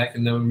came back,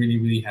 and they were really,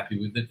 really happy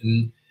with it.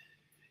 And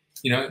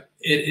you know,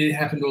 it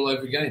happened all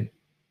over again.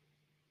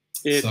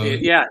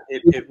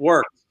 It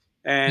worked,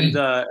 and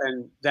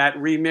that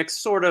remix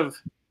sort of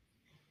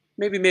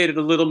maybe made it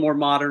a little more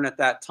modern at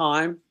that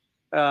time,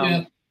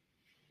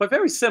 but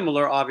very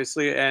similar,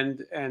 obviously.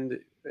 And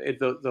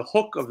the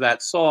hook of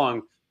that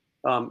song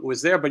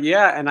was there. But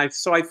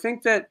so I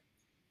think that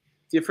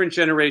different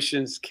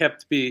generations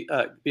kept being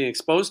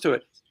exposed to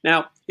it.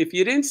 Now, if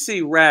you didn't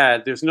see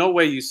RAD, there's no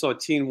way you saw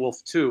Teen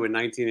Wolf 2 in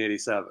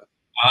 1987.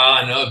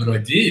 No, but I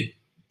did.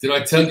 Did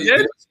I tell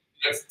you?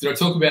 Did I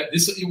talk about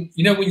this?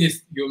 You know, when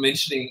you're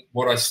mentioning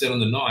what I said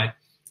on the night,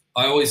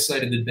 I always say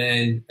to the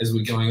band as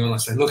we're going on, I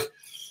say, look,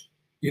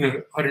 you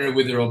know, I don't know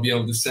whether I'll be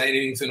able to say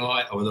anything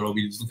tonight or whether I'll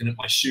be just looking at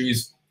my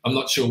shoes. I'm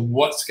not sure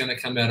what's going to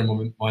come out of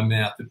my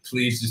mouth, but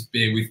please just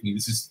bear with me.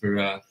 This is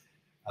for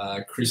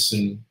Chris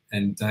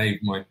and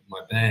Dave, my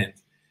band.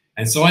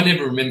 And so I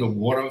never remember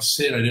what I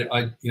said.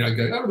 I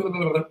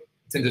go,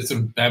 tend to sort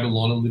of babble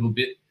on a little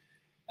bit.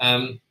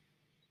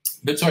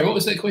 But sorry, what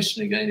was that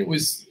question again? It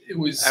was.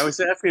 I was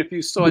asking if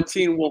you saw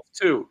Teen Wolf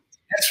 2.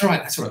 That's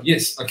right.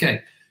 Yes.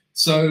 Okay.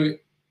 So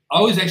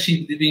I was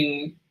actually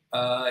living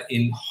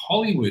in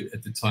Hollywood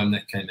at the time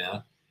that came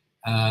out.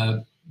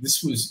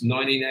 This was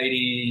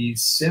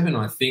 1987,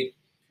 I think.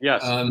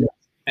 Yes.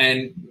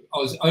 And I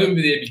was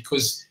over there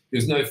because there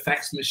was no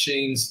fax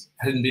machines,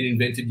 hadn't been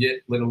invented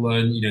yet, let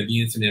alone, you know,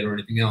 the internet or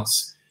anything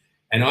else.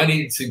 And I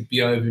needed to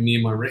be over near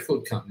my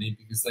record company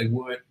because they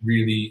weren't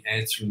really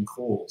answering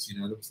calls. You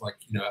know, it was like,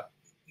 you know,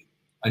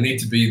 I need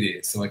to be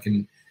there so I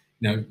can,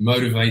 you know,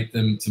 motivate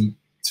them to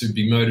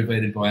be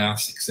motivated by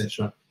us,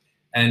 etc.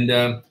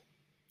 And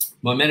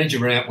my manager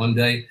ran out one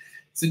day,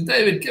 said,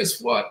 David,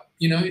 guess what?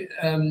 You know,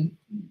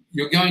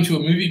 you're going to a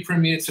movie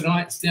premiere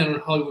tonight. It's down on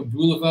Hollywood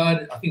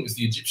Boulevard. I think it was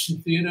the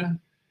Egyptian Theatre.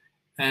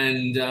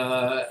 And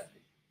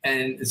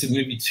it's a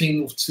movie, Teen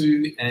Wolf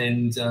 2,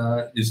 and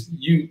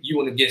you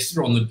want to guest,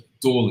 they're on the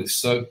door list.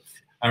 So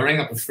I rang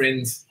up a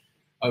friend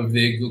over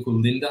there, a girl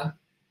called Linda,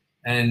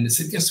 and I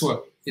said, guess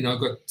what? You know,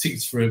 I've got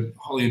tickets for a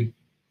Hollywood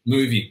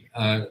movie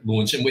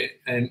launch, and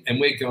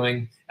we're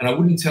going. And I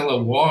wouldn't tell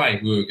her why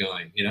we were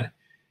going, you know.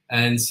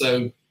 And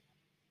so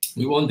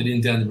we wandered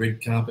in down the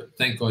red carpet.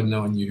 Thank God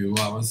no one knew who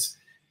I was.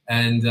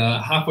 And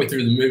halfway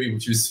through the movie,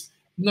 which was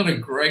not a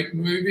great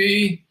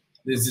movie,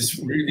 there's this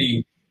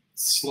really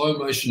slow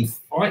motion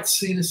fight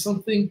scene or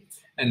something,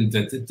 and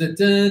da da da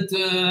da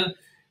da.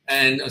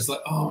 And I was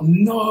like, oh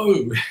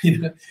no, you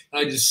know.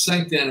 I just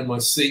sank down in my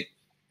seat,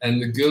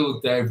 and the girl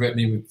looked over at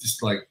me with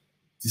just like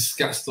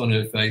disgust on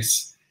her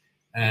face.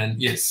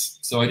 And yes,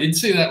 so I did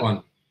see that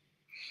one.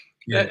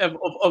 Yeah. Of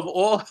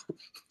all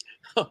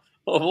of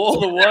all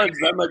the ones,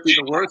 that might be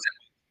the worst.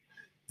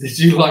 Did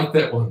you like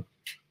that one?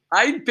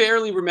 I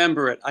barely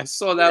remember it. I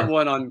saw that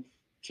one on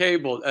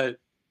cable.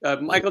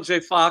 Michael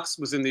J. Fox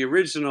was in the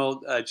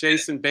original.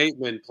 Jason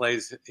Bateman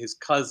plays his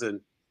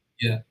cousin.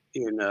 Yeah.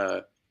 In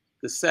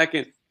the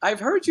second, I've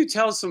heard you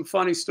tell some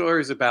funny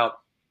stories about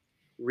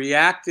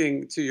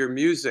reacting to your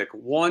music.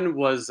 One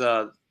was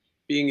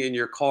being in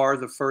your car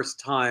the first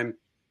time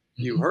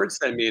you heard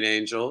 "Send Me an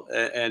Angel,"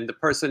 and the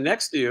person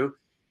next to you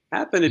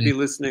happened to be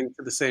listening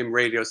to the same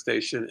radio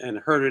station and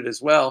heard it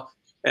as well.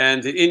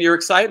 And in your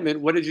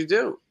excitement, what did you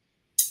do?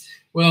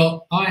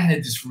 Well, I had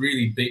this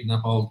really beaten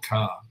up old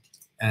car,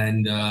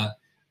 and I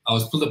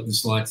was pulled up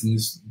this lights, and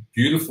this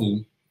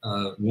beautiful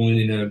woman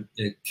in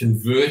a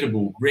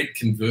convertible, red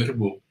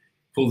convertible,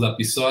 pulled up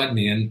beside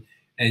me,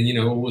 and you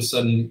know, all of a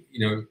sudden,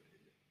 you know,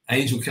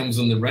 Angel comes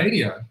on the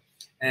radio,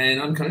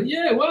 and I'm kind of,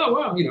 yeah,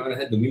 wow, you know, and I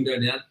had the window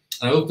down,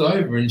 and I looked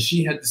over, and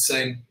she had the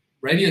same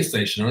radio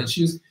station on, and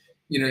she was,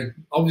 you know,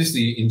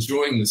 obviously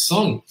enjoying the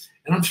song,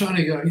 and I'm trying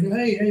to go, you know,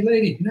 hey,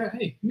 lady, you know,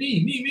 hey,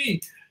 me,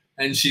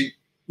 and she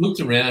looked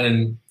around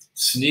and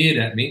sneered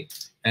at me,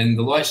 and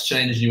the lights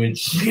changed, and you went,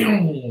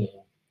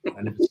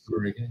 I never saw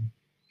her again.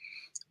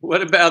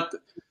 What about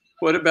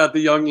the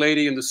young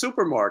lady in the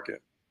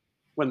supermarket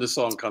when the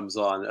song comes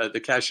on, the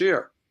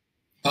cashier?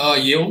 Oh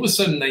yeah, all of a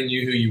sudden they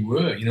knew who you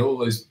were. You know,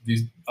 all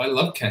these. I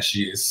love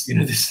cashiers. You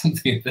know, there's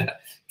something about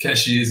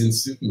cashiers in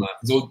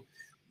supermarkets. Or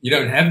you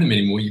don't have them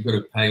anymore. You've got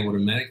to pay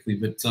automatically.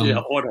 But yeah,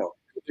 auto.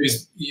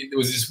 There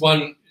was this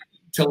one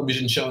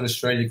television show in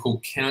Australia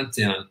called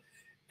Countdown,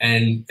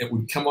 and it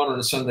would come on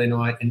a Sunday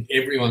night, and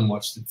everyone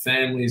watched it.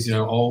 Families, you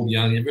know, old,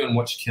 young, everyone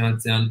watched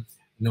Countdown, and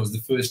that was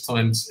the first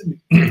time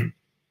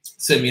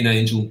Send Me an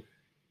Angel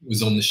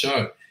was on the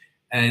show.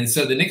 And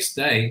so the next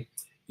day,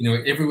 you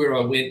know, everywhere I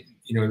went,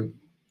 you know,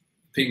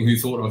 people who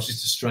thought I was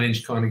just a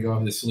strange kind of guy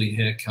with a silly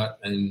haircut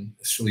and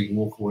a silly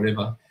walk or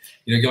whatever,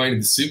 you know, going to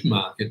the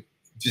supermarket,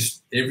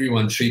 just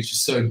everyone treats you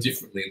so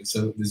differently. And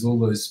so there's all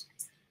those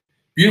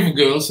beautiful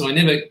girls. So I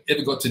never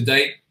ever got to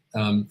date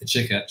a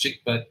checkout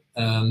chick, but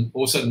all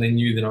of a sudden they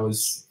knew that I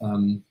was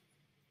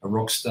a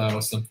rock star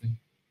or something.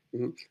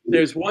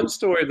 There's one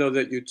story though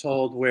that you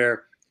told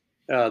where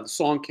the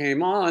song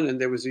came on and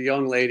there was a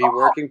young lady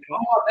working.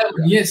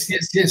 Yes.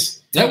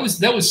 That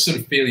was sort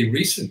of fairly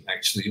recent,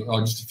 actually,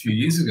 just a few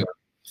years ago.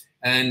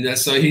 And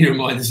so he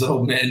reminded this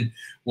old man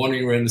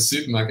wandering around the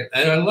supermarket.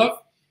 And I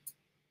love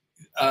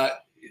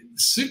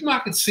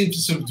supermarkets seem to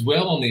sort of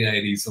dwell on the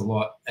 80s a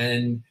lot.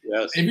 And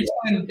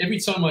every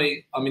time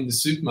I'm in the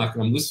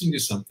supermarket, I'm listening to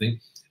something,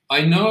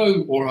 I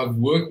know, or I've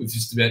worked with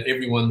just about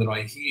everyone that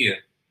I hear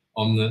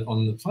on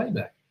the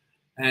playback.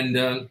 And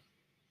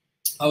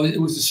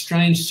it was a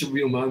strange,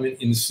 surreal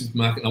moment in the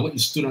supermarket. I went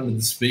and stood under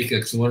the speaker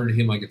because I wanted to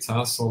hear my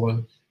guitar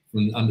solo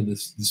from under the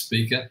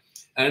speaker.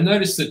 And I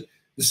noticed that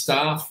the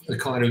staff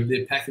are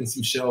they're packing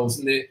some shelves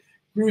and they're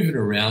grooving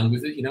around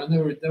with it, you know,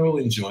 they're all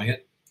enjoying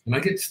it. And I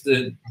get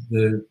to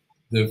the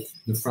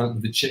front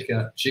of the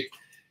checkout chick,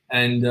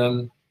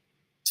 and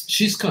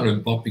she's kind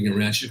of bopping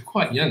around. She's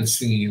quite young,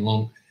 singing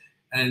along.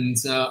 And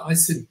I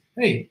said,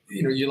 hey,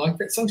 you know, you like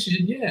that song? She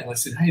said, yeah. And I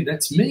said, hey,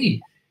 that's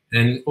me.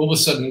 And all of a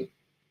sudden,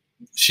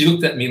 she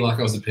looked at me like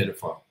I was a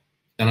pedophile.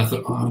 And I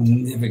thought, oh,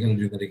 I'm never going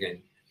to do that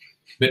again.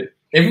 But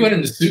everyone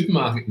in the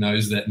supermarket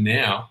knows that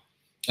now,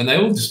 and they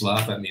all just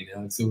laugh at me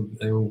now. So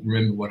they all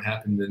remember what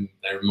happened and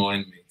they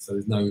remind me. So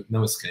there's no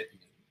escaping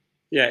it.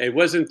 Yeah, it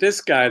wasn't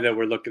this guy that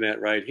we're looking at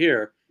right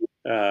here.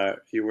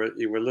 You were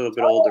a little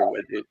bit older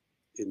with it.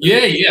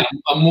 Yeah.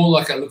 I'm more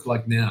like I look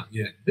like now.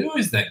 Yeah. Who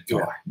is that guy?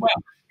 Wow.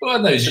 Who are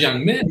those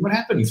young men? What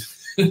happened?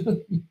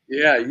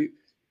 Yeah.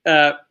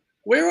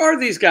 Where are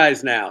these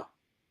guys now?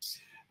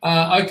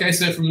 Okay,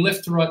 so from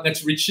left to right,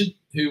 that's Richard,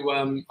 who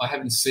I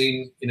haven't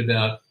seen in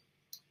about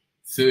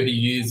 30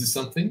 years or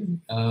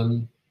something.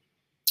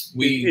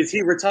 Is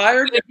he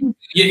retired?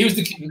 Yeah, he was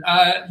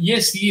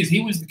yes, he is.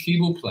 He was the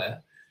keyboard player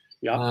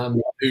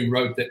who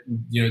wrote that,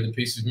 you know, the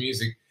piece of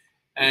music.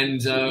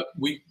 And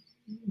we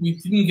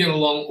didn't get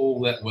along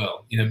all that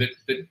well, you know,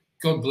 but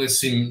God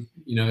bless him,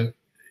 you know,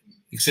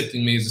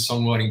 accepting me as a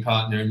songwriting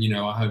partner. And, you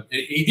know, I hope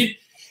he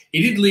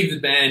did leave the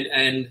band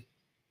and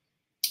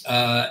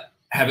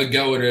have a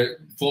go at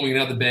forming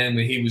another band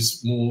where he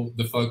was more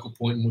the focal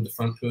point, more the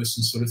front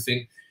person sort of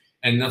thing,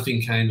 and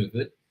nothing came of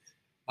it.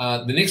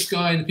 The next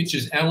guy in the picture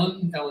is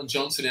Alan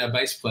Johnson, our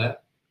bass player.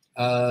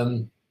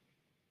 Alan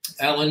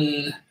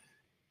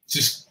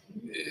just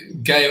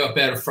gave up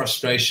out of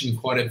frustration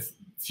quite a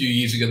few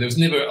years ago. There was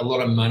never a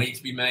lot of money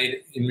to be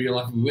made in real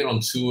life. We went on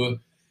tour.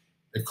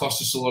 It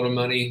cost us a lot of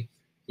money.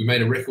 We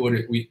made a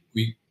record. We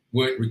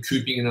weren't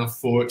recouping enough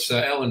for it. So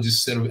Alan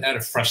just sort of out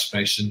of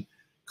frustration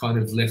kind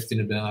of left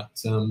in about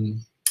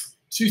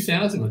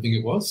 2000, I think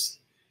it was.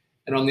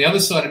 And on the other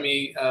side of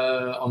me,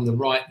 on the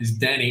right, is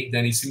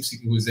Danny Simpson,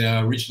 who was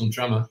our original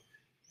drummer.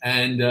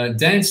 And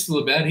Dan's still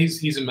about.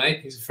 He's a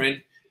mate. He's a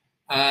friend.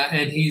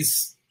 And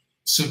he's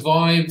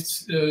survived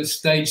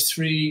stage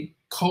 3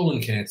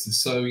 colon cancer.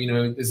 So, you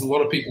know, there's a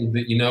lot of people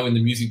that you know in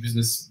the music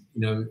business,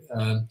 you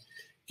know,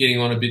 getting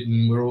on a bit,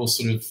 and we're all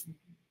sort of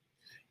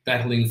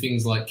battling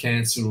things like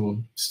cancer or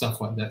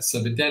stuff like that.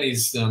 So, but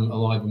Danny's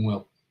alive and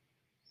well.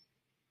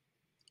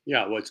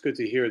 Yeah, well, it's good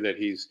to hear that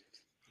he's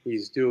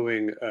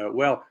doing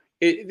well.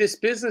 This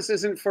business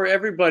isn't for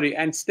everybody,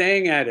 and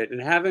staying at it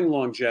and having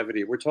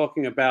longevity. We're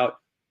talking about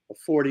a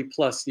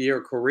 40+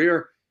 year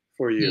career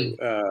for you,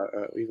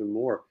 even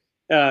more.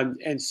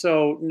 And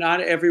so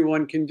not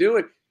everyone can do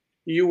it.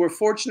 You were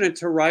fortunate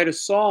to write a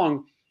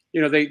song.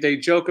 You know, they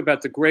joke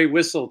about the gray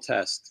whistle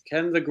test.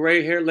 Can the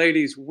gray hair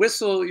ladies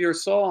whistle your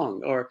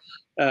song? Or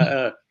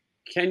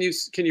can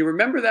you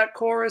remember that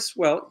chorus?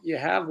 Well, you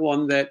have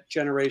one that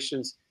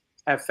generations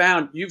have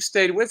found. You've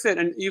stayed with it,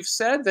 and you've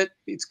said that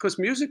it's because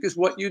music is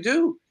what you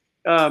do.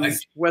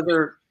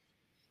 Whether,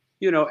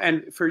 you know,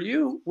 and for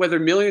you, whether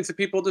millions of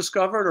people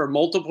discover it or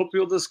multiple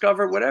people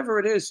discover it, whatever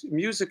it is,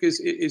 music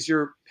is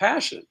your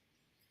passion.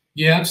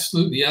 Yeah,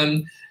 absolutely.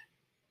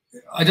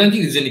 I don't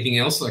think there's anything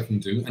else I can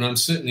do, and I'm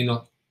certainly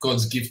not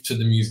God's gift to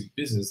the music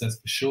business. That's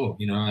for sure.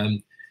 You know,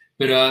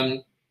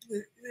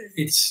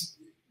 it's.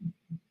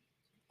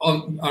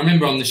 I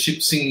remember on the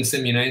ship singing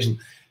 "Send Me an Angel."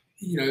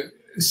 You know,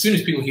 as soon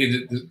as people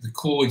hear the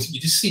chords, you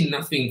just see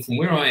nothing. From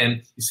where I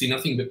am, you see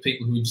nothing but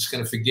people who are just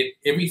going to forget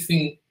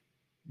everything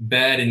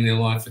bad in their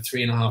life for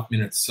 3.5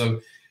 minutes.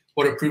 So,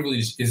 what a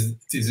privilege is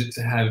it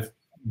to have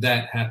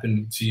that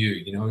happen to you?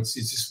 You know, it's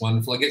just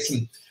wonderful. I get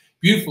some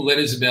beautiful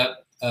letters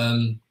about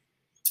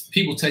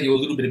people tell you a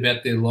little bit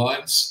about their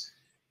lives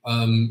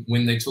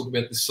when they talk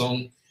about the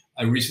song.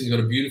 I recently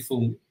got a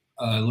beautiful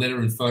letter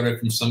and photo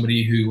from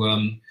somebody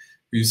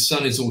whose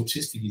son is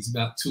autistic. He's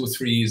about 2 or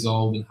 3 years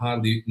old and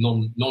hardly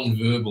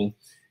non-verbal,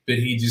 but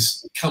he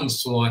just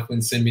comes to life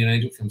when "Send Me an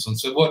Angel" comes on.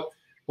 So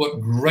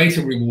what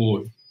greater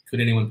reward could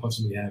anyone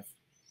possibly have?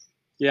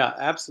 Yeah,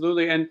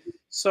 absolutely. And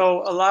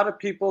so a lot of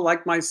people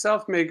like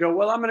myself may go,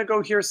 well, I'm going to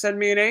go hear "Send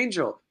Me an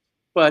Angel,"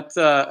 but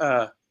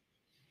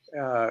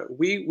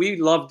we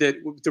loved it.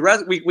 The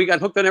rest, we got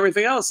hooked on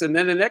everything else. And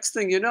then the next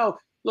thing you know,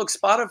 look,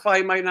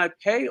 Spotify might not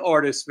pay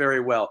artists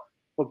very well,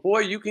 but boy,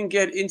 you can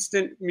get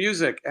instant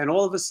music, and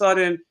all of a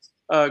sudden,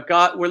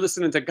 we're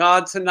listening to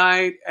 "God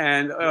Tonight"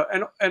 and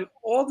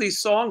all these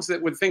songs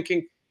that we're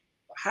thinking,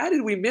 how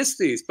did we miss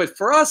these? But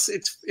for us,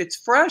 it's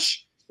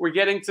fresh. We're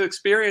getting to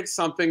experience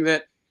something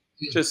that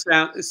just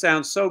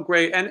sounds so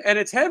great, and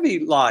it's heavy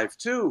live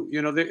too.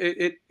 You know,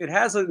 it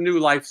has a new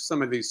life.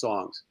 Some of these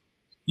songs.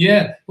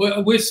 Yeah,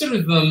 well, we're sort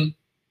of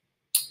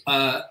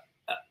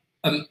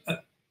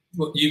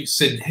what you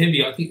said,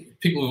 heavy. I think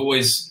people have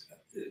always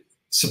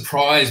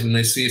surprised when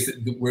they see us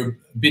that we're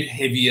a bit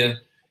heavier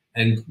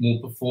and more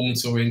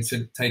performance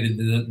oriented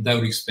than they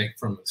would expect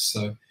from us.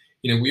 So,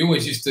 you know, we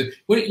always used to,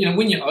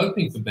 when you're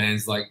opening for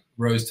bands like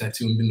Rose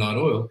Tattoo and Midnight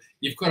Oil,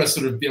 you've got to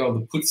sort of be able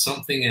to put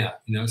something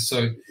out, you know.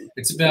 So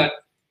it's about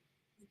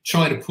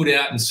trying to put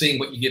out and seeing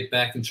what you get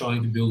back and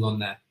trying to build on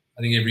that.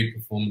 I think every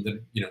performer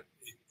that, you know,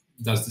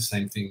 does the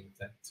same thing with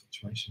that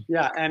situation.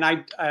 Yeah, and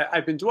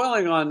I've been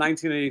dwelling on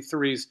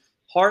 1983's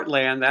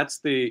Heartland. That's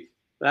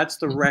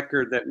the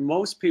record that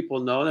most people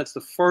know. That's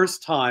the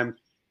first time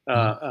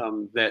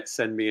that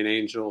 "Send Me an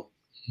Angel"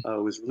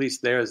 was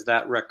released. There's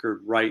that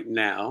record right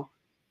now.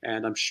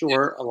 And I'm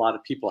sure a lot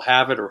of people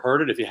have it or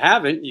heard it. If you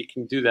haven't, you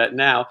can do that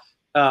now.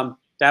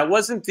 That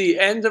wasn't the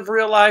end of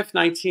Real Life.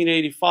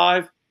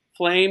 1985,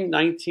 Flame.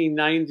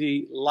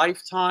 1990,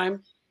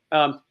 Lifetime.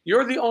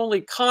 You're the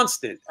only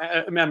constant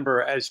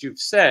member, as you've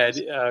said.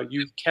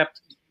 You've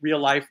kept Real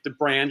Life, the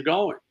brand,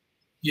 going.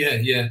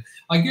 Yeah.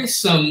 I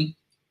guess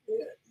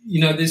you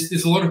know,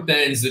 there's a lot of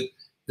bands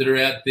that are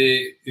out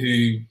there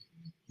who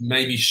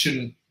maybe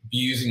shouldn't be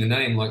using the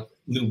name, like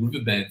Little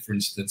River Band, for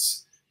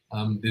instance.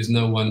 There's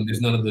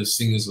none of those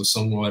singers or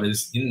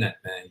songwriters in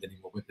that band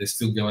anymore, but they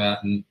still go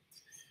out and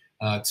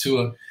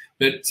tour.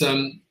 But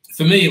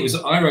for me, it was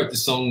I wrote the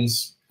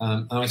songs,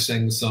 I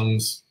sang the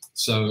songs.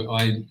 So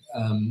and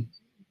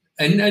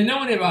no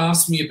one ever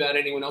asked me about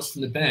anyone else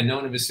from the band. No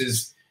one ever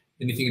says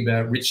anything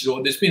about Richard.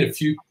 Or there's been a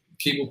few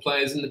keyboard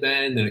players in the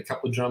band and a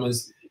couple of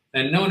drummers,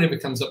 and no one ever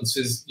comes up and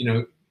says, you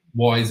know,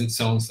 why isn't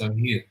so and so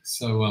here?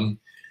 So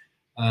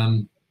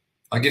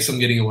I guess I'm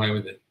getting away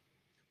with it.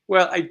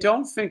 Well, I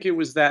don't think it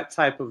was that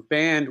type of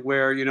band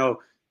where, you know,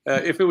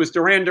 if it was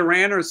Duran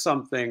Duran or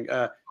something,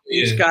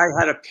 each guy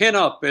had a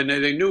pin-up and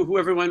they knew who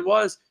everyone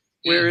was.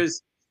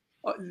 Whereas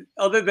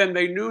other than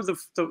they knew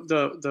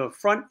the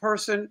front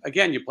person,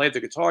 again, you played the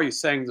guitar, you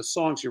sang the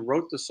songs, you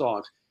wrote the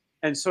songs.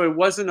 And so it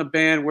wasn't a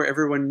band where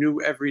everyone knew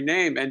every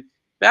name. And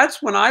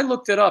that's when I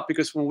looked it up,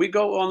 because when we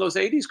go on those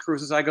 80s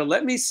cruises, I go,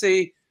 let me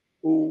see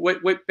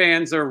what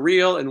bands are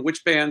real and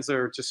which bands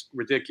are just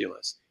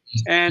ridiculous.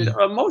 And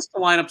most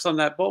of the lineups on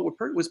that boat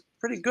was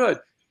pretty good.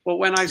 But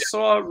when I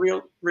saw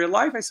real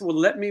life, I said, well,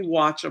 let me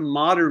watch a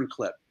modern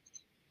clip.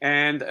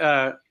 And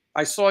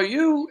I saw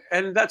you,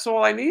 and that's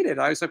all I needed.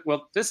 I was like,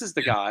 well, this is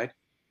the guy.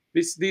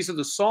 These are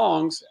the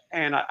songs,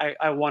 and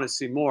I want to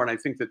see more. And I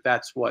think that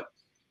that's what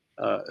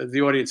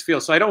the audience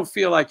feels. So I don't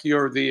feel like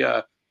you're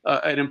the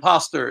an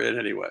imposter in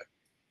any way.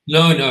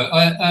 No, no.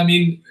 I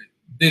mean,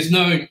 there's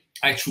no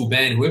actual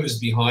band. Whoever's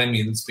behind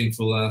me, that's been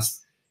for the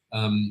last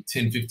 10,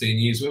 15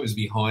 years, whoever's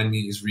behind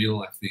me is real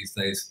life these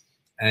days.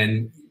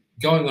 And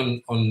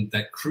going on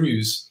that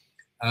cruise,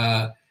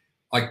 I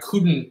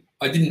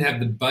didn't have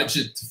the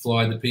budget to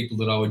fly the people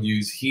that I would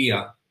use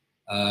here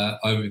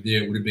over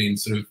there. It would have been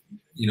sort of,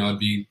 you know, I'd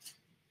be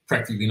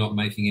practically not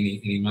making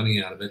any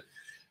money out of it.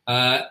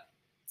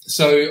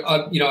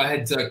 So, you know, I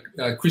had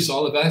Chris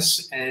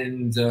Olivas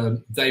and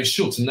Dave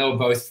Schultz, and they were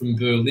both from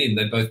Berlin.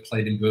 They both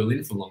played in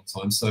Berlin for a long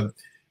time. So,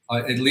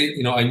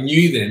 you know, I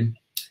knew them.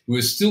 We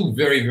were still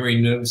very,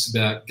 very nervous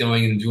about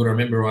going in and do it. I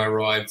remember I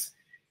arrived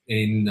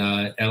in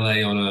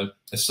LA on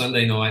a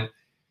Sunday night.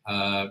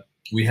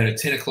 We had a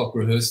 10 o'clock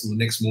rehearsal the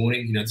next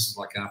morning. You know, this is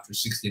like after a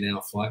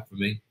 16-hour flight for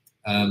me.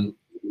 A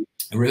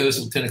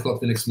rehearsal 10 o'clock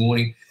the next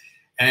morning.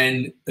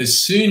 And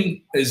as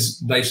soon as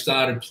they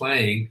started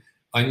playing,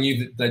 I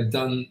knew that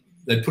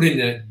they'd put in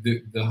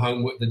the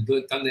homework, they'd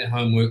done their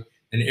homework,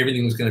 and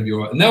everything was going to be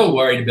all right. And they were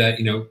worried about,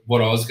 you know,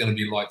 what I was going to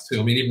be like too.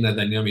 I mean, even though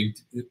they know me,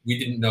 we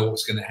didn't know what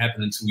was going to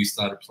happen until we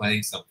started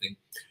playing something.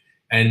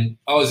 And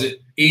I was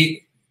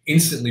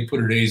instantly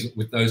put at ease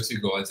with those two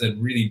guys. They'd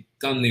really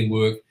done their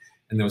work,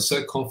 and they were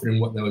so confident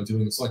in what they were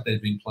doing. It's like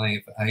they'd been playing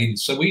it for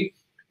ages. So we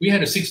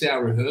had a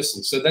 6-hour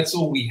rehearsal. So that's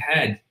all we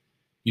had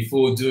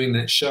before doing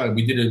that show.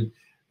 We did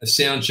a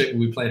sound check where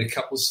we played a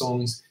couple of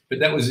songs, but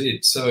that was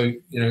it. So,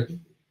 you know,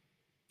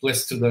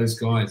 blessed to those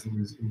guys. It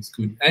was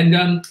good.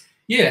 And,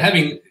 yeah,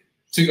 having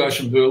two guys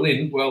from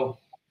Berlin, well,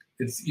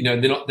 it's, you know,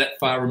 they're not that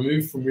far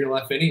removed from real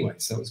life anyway.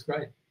 So it was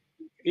great.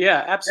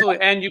 Yeah, absolutely.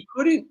 And you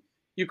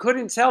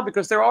couldn't tell,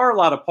 because there are a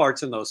lot of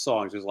parts in those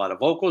songs. There's a lot of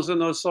vocals in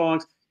those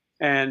songs.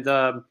 And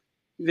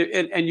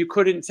you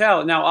couldn't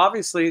tell. Now,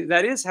 obviously,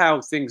 that is how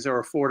things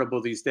are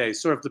affordable these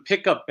days. Sort of the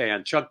pickup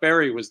band. Chuck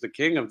Berry was the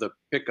king of the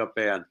pickup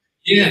band.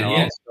 Yeah, you know,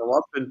 yeah. I'll go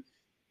up and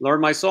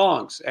learn my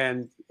songs.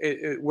 And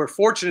we're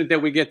fortunate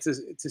that we get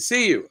to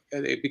see you,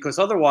 because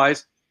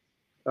otherwise,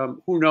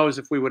 who knows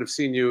if we would have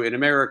seen you in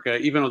America,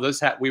 even though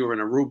we were in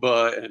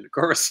Aruba and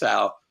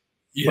Curacao.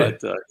 Yeah.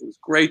 But it was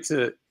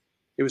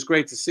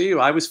great to see you.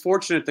 I was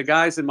fortunate. The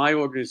guys in my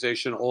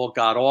organization all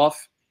got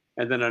off,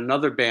 and then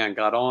another band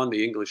got on.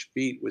 The English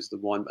Beat was the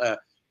one.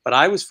 But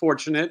I was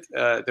fortunate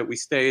that we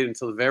stayed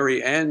until the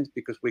very end,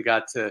 because we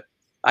got to.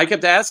 I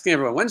kept asking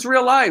everyone, "When's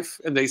real life?"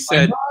 And they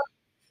said,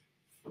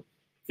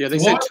 "Yeah." They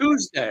said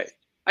Tuesday.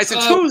 I said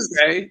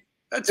Tuesday.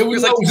 It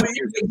was like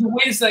a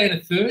Wednesday and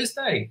a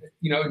Thursday.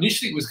 You know,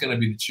 initially it was going to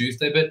be the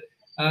Tuesday, but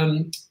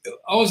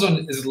I was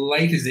on as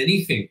late as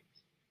anything,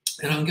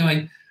 and I'm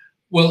going.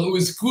 Well, it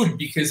was good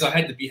because I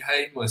had to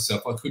behave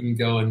myself. I couldn't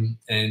go and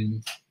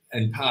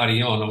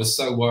party on. I was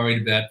so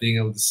worried about being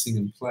able to sing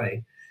and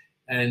play,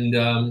 and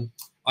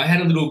I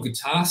had a little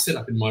guitar set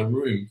up in my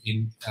room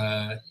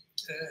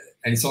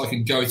and so I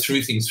could go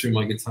through things through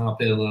my guitar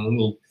pedal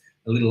and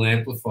a little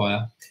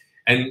amplifier.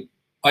 And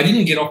I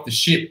didn't get off the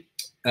ship.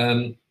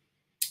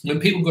 When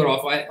people got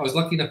off, I was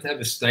lucky enough to have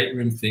a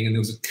stateroom thing, and there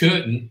was a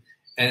curtain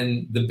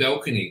and the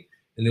balcony,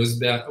 and it was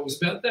about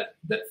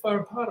that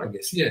far apart, I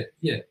guess. Yeah,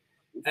 yeah.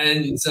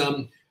 And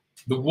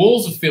the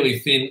walls are fairly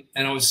thin,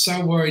 and I was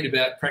so worried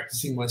about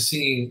practicing my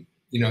singing,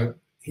 you know,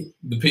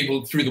 the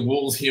people through the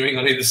walls hearing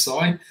on either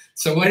side.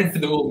 So I waited for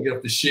them all to get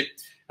off the ship.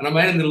 And I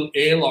made a little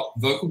airlock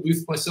vocal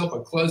booth myself. I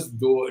closed the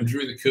door and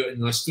drew the curtain,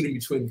 and I stood in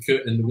between the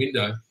curtain and the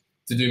window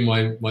to do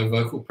my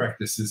vocal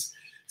practices.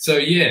 So,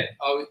 yeah,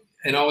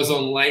 I was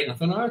on late, and I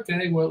thought, oh,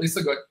 okay, well, at least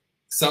I got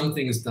some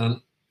things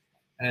done.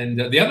 And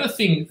the other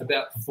thing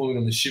about performing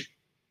on the ship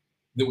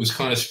that was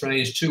kind of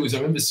strange too is I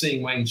remember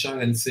seeing Wang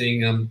Chung and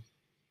seeing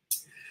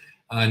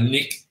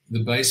Nick,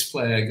 the bass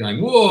player,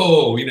 going,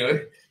 whoa, you know,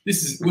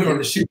 we're on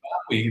the ship,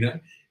 aren't we, you know?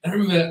 And I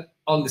remember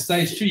on the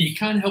stage too, you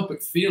can't help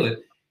but feel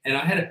it. And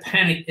I had a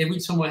panic every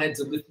time I had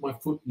to lift my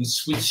foot and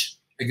switch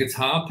a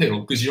guitar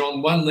pedal, because you're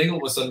on one leg, all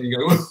of a sudden you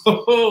go,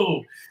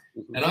 whoa.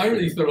 And I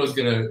really thought I was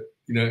going to,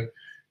 you know,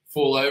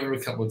 fall over a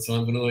couple of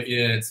times. But I thought,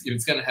 yeah, if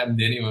it's going to happen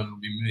to anyone, it'll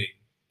be me.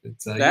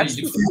 But, that's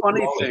the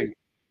funny thing.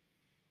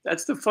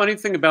 That's the funny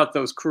thing about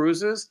those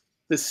cruises.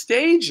 The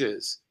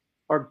stages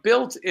are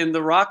built in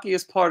the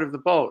rockiest part of the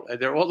boat.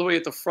 They're all the way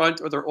at the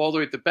front, or they're all the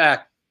way at the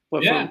back.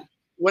 But for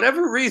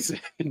whatever reason,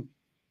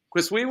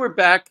 because we were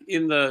back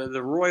in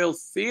the Royal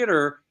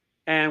Theater,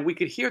 and we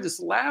could hear this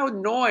loud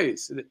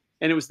noise,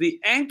 and it was the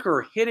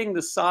anchor hitting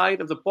the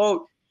side of the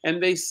boat.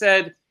 And they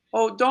said,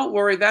 "Oh, don't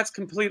worry, that's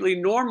completely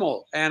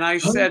normal." And I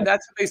said,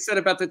 "That's what they said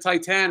about the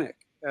Titanic."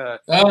 You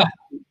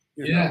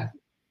know?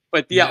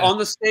 But yeah, on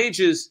the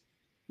stages,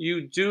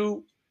 you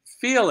do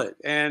feel it.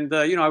 And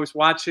you know, I was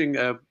watching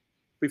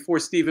before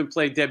Steven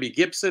played, Debbie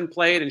Gibson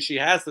played, and she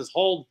has this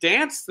whole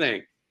dance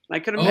thing. And I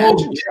can imagine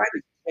trying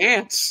to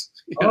dance.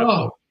 You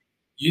know,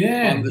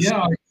 yeah,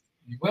 yeah.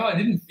 Well, I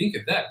didn't think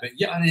of that, but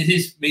yeah, and it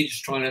is me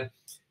just trying to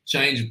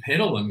change a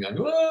pedal and go,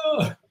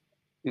 whoa.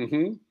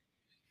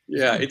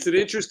 Yeah, it's an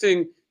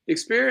interesting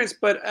experience,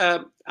 but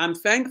I'm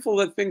thankful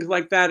that things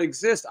like that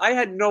exist. I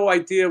had no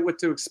idea what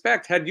to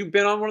expect. Had you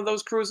been on one of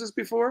those cruises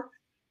before?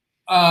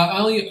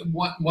 Only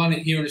one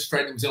here in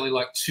Australia. It was only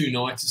like 2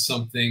 nights or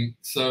something,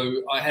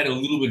 so I had a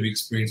little bit of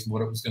experience of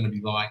what it was going to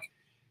be like.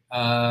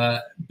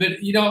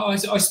 But you know, I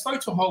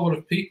spoke to a whole lot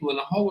of people, and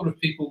a whole lot of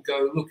people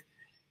go, look,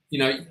 you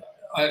know,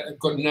 I've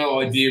got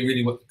no idea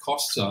really what the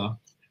costs are,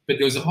 but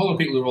there was a whole lot of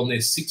people who were on their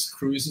 6th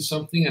cruise or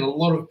something, and a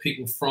lot of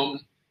people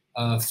from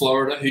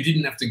Florida who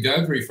didn't have to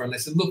go very far. And they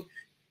said, look,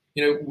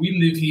 you know, we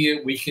live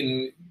here, we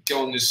can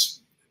go on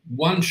this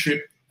one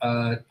trip,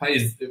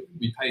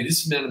 we pay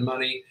this amount of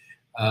money,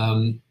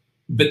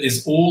 but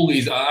there's all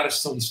these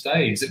artists on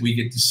stage that we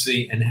get to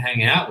see and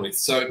hang out with.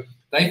 So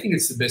they think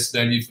it's the best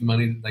value for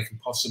money that they can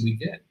possibly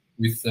get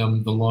with the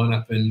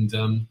lineup,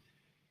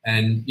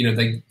 and you know,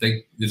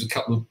 there's a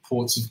couple of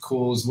ports of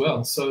call as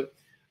well. So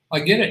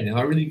I get it now.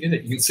 I really get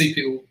it. You can see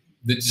people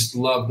that just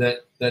love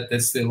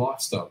that's their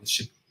lifestyle, the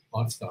ship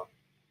lifestyle.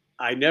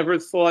 I never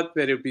thought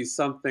that it'd be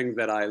something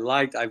that I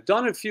liked. I've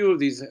done a few of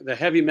these, the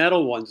heavy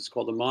metal ones. It's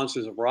called the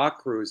Monsters of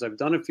Rock cruise. I've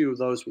done a few of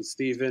those with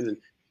Steven, and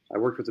I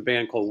worked with a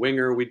band called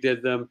Winger. We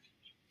did them.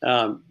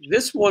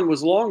 This one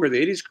was longer.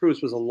 The 80s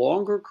cruise was a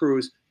longer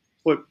cruise,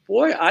 but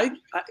boy,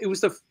 it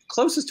was the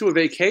closest to a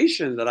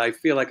vacation that I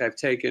feel like I've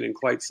taken in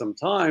quite some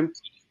time.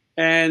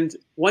 And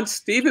once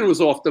Steven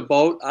was off the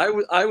boat,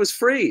 I was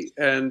free,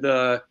 and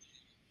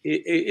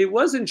it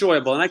was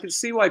enjoyable, and I can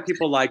see why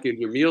people like it.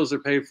 Your meals are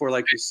paid for,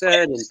 like you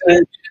said.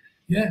 And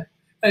yeah,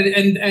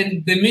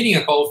 and they're meeting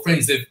up old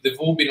friends. They've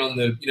all been on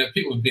the, you know,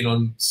 people have been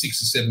on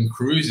 6 or 7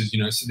 cruises,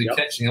 you know, so they're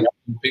catching up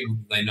with people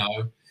that they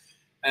know.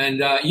 And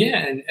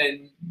yeah,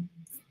 and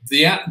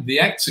the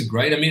acts are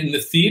great. I mean, the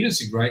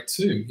theatres are great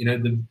too. You know,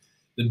 the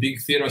big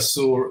theatre, I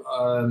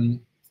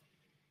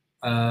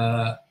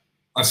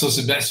saw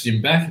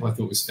Sebastian Bach, who I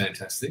thought was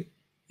fantastic.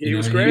 He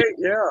was great,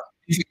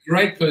 He's a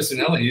great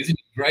personality, isn't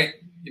he? Great,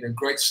 you know,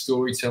 great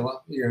storyteller.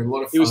 You know, a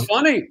lot of fun. He was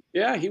funny.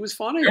 Yeah, he was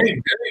funny. Very,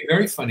 very,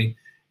 very funny.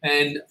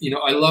 And you know,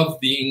 I love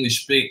the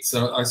English Beat,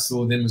 so I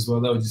saw them as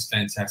well. They were just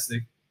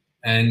fantastic.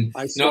 And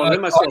I saw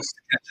them. I saw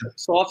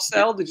Soft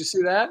Cell. Did you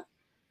see that?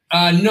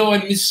 No,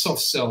 I missed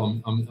Soft Cell.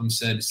 I'm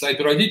sad to say,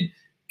 but I did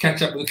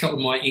catch up with a couple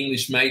of my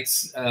English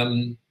mates,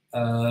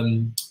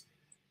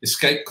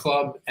 Escape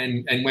Club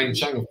and Wang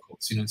Chung, of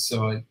course. You know,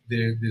 so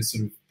they're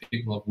sort of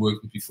people I've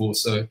worked with before.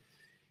 So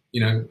you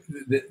know,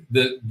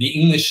 the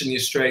English and the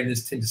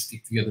Australians tend to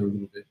stick together a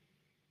little bit.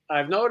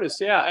 I've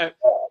noticed, yeah.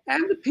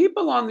 And the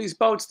people on these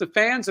boats, the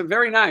fans are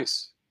very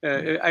nice.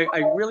 I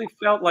really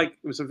felt like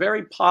it was a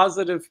very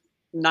positive,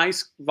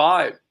 nice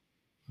vibe.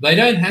 They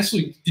don't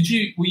hassle you.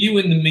 Were you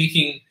in the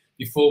meeting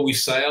before we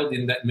sailed,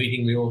 in that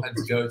meeting we all had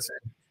to go to?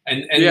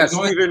 And yeah,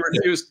 Steven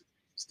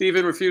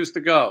refused to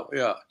go.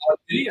 Yeah.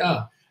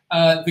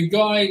 The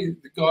guy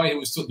who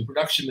was the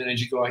production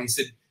manager guy, he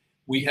said,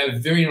 we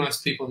have very nice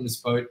people on this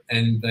boat,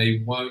 and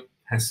they won't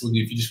hassle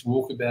you. If you just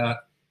walk about,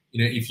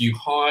 you know, if you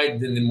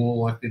hide, then they're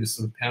more likely to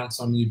sort of pounce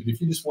on you. But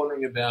if you're just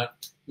wandering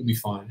about, you'll be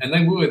fine. And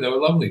they were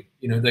lovely.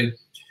 You know, they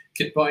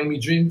kept buying me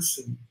drinks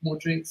and more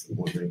drinks and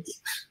more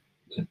drinks.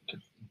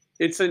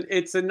 It's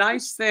a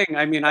nice thing.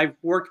 I mean, I've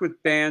worked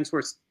with bands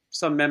where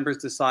some members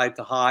decide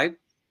to hide,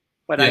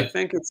 but I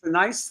think it's a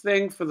nice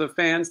thing for the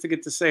fans to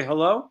get to say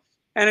hello.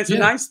 And it's a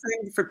nice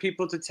thing for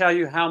people to tell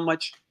you how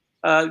much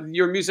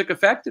your music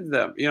affected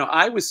them. You know,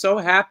 I was so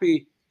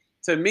happy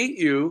to meet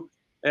you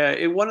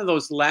in one of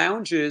those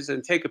lounges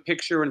and take a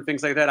picture and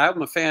things like that.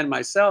 I'm a fan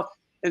myself.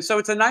 And so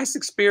it's a nice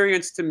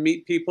experience to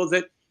meet people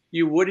that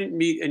you wouldn't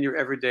meet in your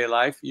everyday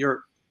life.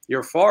 You're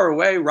far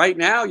away right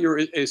now.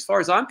 You're, as far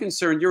as I'm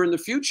concerned, you're in the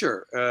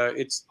future. I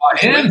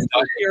am.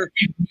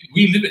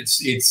 We live. It's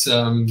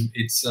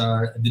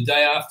the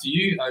day after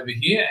you over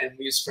here, and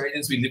we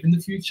Australians, we live in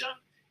the future,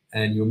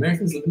 and you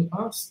Americans live in the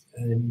past.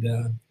 And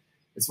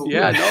it's what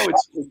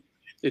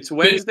it's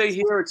Wednesday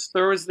here. It's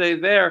Thursday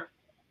there.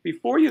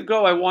 Before you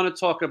go, I want to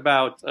talk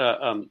about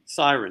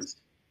Sirens,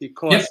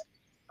 because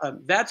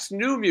that's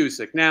new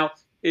music. Now,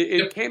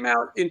 it came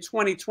out in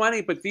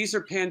 2020, but these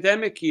are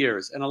pandemic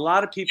years, and a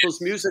lot of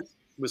people's music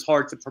was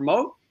hard to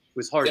promote,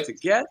 was hard to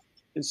get.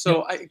 And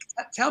so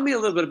tell me a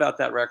little bit about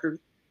that record.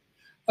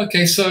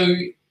 Okay, so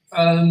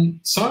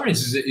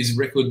Sirens is a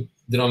record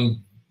that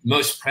I'm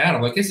most proud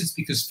of. I guess it's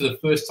because for the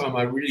first time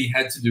I really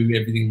had to do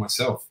everything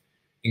myself,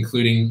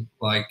 including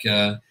like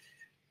there's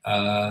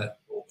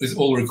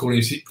all the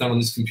recordings done on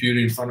this computer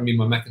in front of me.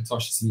 My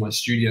Macintosh is in my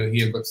studio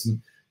here. I've got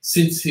some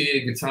synths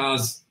here,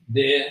 guitars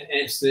there,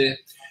 amps there.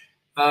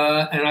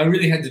 And I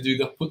really had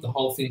to put the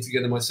whole thing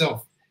together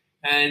myself.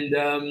 And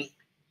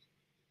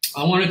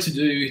I wanted to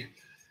do,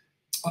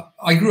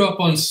 I grew up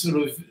on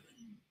sort of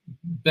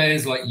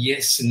bands like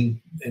Yes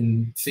and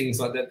things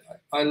like that.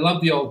 I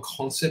love the old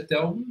concept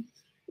album.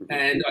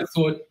 And I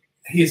thought,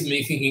 here's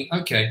me thinking,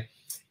 okay,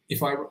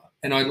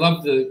 and I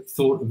love the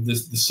thought of the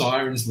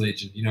sirens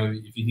legend. You know,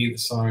 if you hear the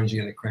sirens,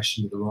 you're going to crash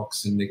into the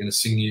rocks and they're going to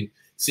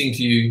sing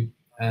to you.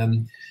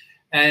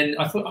 And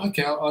I thought,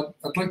 okay,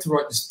 I'd like to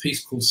write this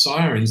piece called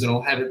Sirens, and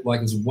I'll have it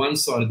like as one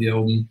side of the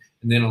album,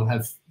 and then I'll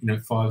have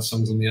 5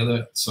 songs on the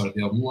other side of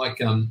the album,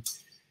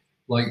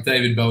 like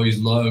David Bowie's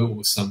Low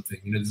or something.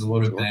 You know, there's a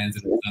lot of bands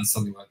that have done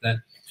something like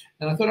that.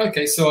 And I thought,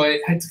 okay, so I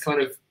had to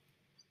kind of,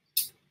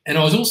 and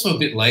I was also a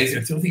bit lazy.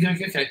 I thought,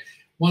 okay,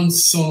 one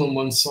song on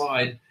one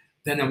side,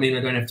 then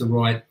I don't have to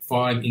write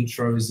 5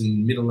 intros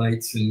and middle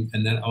eights, and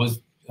then I was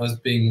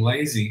being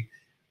lazy.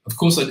 Of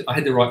course, I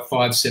had to write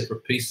 5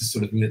 separate pieces,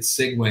 sort of, and that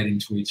segued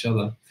into each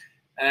other.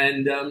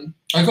 And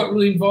I got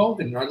really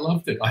involved in it. I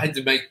loved it.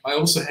 I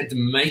also had to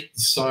make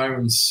the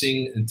sirens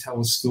sing and tell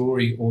a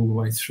story all the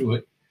way through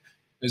it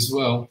as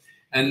well.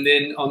 And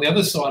then on the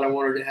other side, I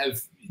wanted to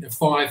have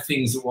 5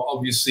 things that were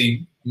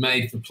obviously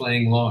made for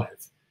playing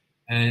live.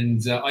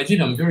 And I did.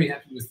 I'm very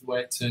happy with the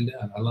way it turned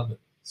out. I love it.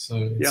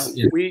 So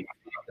we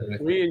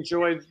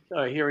enjoyed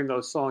hearing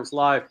those songs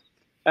live.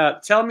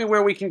 Tell me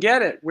where we can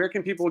get it. Where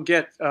can people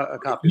get a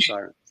copy of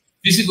Siren?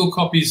 Physical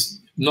copies,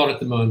 not at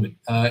the moment.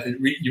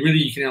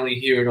 You can only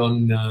hear it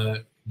on,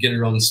 get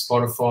it on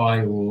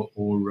Spotify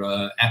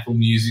or Apple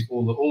Music,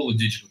 all the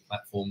digital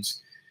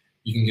platforms.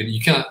 You can get it.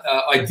 You can't.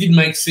 I did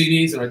make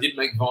CDs and I did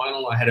make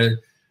vinyl. I had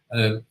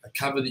a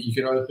cover that you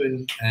could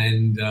open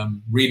and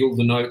read all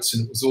the notes,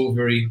 and it was all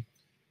very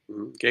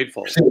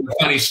gatefold.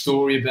 A funny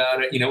story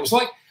about it. You know, it was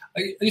like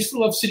I used to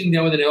love sitting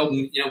down with an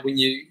album. You know, when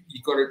you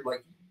got it,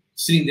 like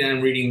sitting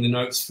down reading the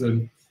notes for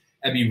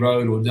Abbey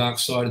Road or Dark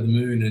Side of the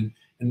Moon,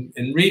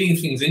 and reading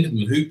things into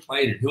them. Who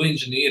played it? Who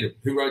engineered it?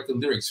 Who wrote the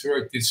lyrics? Who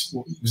wrote this?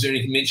 Was there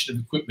any mention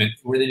of equipment?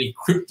 Were there any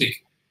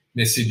cryptic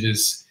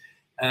messages?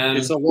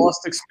 It's a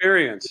lost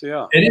experience,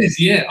 yeah. It is,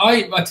 yeah.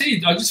 I tell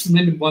you, I just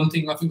remembered one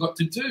thing I forgot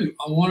to do.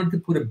 I wanted to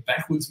put a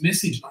backwards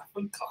message, and I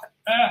forgot.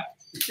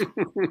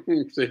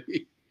 See?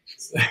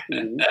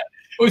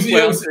 Well,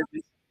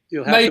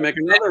 you'll have to make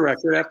another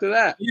record after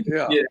that.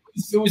 Yeah.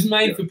 It was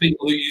made for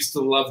people who used to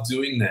love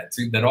doing that.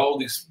 That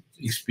old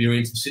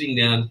experience of sitting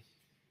down,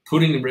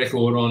 putting the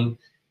record on,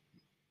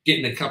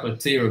 getting a cup of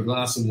tea or a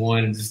glass of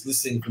wine, and just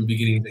listening from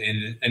beginning to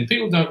end. And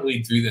people don't really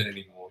do that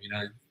anymore. You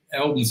know,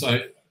 albums.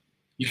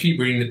 You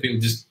keep reading that people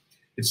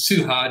it's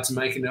too hard to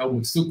make an album.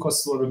 It still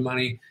costs a lot of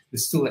money.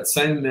 There's still that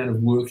same amount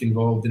of work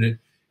involved in it,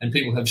 and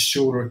people have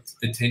shorter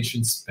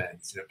attention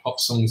spans. You know, pop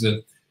songs are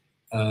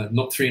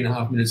not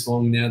 3.5 minutes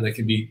long now. They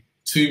can be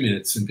 2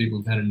 minutes, and people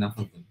have had enough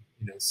of them.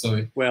 You know,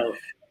 so the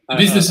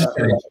business is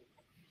changing.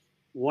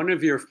 One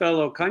of your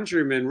fellow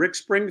countrymen, Rick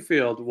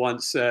Springfield,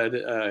 once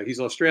said, he's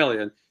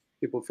Australian,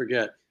 people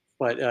forget,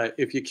 but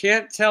if you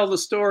can't tell the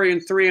story in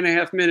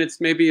 3.5 minutes,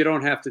 maybe you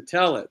don't have to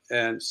tell it.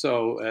 And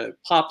so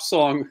pop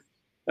song,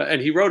 and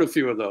he wrote a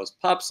few of those,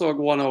 pop song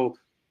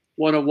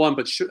 101,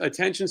 but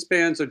attention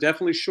spans are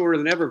definitely shorter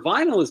than ever.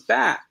 Vinyl is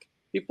back.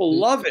 People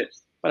love it,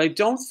 but I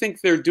don't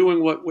think they're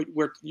doing what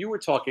you were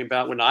talking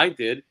about when I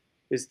did,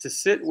 is to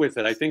sit with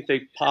it. I think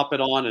they pop it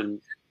on and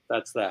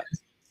that's that.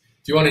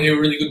 Do you want to hear a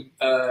really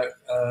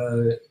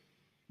good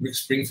Rick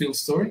Springfield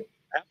story?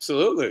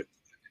 Absolutely.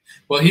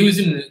 Well, he was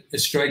in an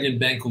Australian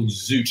band called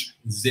Zoot,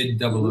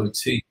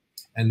 Z-O-O-T,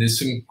 and there's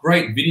some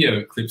great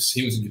video clips.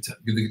 He was the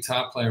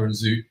guitar player in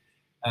Zoot.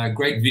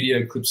 Great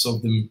video clips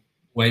of them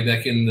way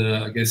back in the,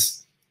 I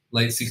guess,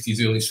 late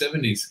 60s, early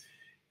 70s.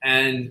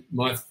 And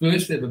my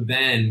first ever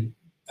band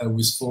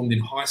was formed in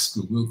high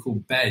school. We were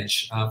called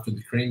Badge after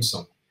the Cream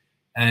song.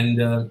 And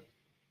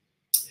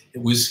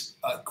it was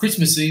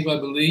Christmas Eve, I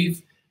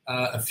believe,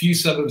 a few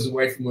suburbs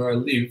away from where I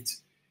lived.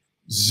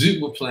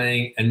 Zoot were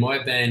playing, and my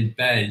band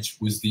Badge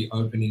was the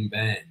opening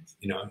band.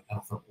 You know, and I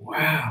thought,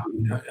 wow,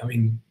 you know, I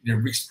mean, you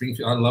know, Rick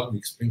Springfield. I love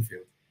Rick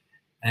Springfield,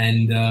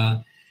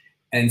 and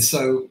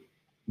so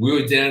we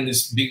were down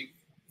this big,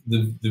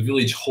 the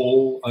village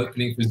hall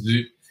opening for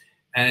Zoot,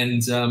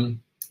 and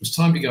it was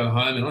time to go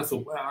home. And I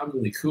thought, wow, I'm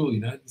really cool. You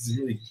know, this is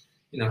really,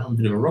 you know, I'm a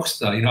bit of a rock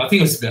star. You know, I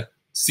think I was about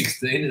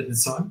 16 at the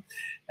time,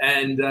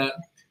 and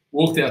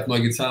walked out with my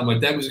guitar. My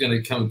dad was going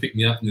to come and pick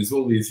me up, and there's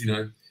all these, you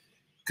know,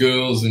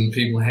 girls and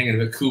people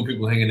hanging out, cool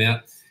people hanging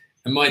out.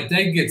 And my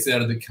dad gets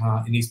out of the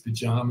car in his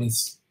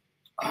pajamas.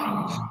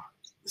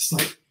 It's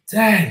like,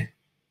 Dad,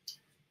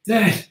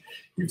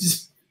 you've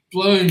just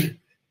blown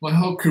my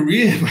whole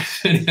career by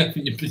turning up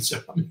in your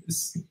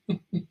pajamas.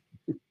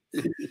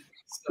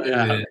 So,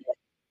 yeah.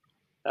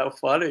 How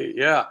funny.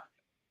 Yeah.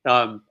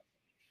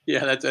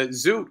 Yeah, that's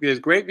Zoot. There's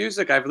great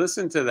music. I've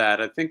listened to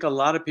that. I think a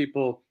lot of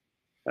people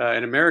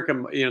in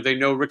America, you know, they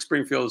know Rick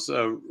Springfield's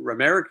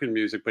American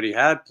music, but he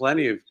had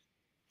plenty of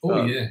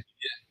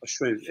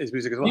his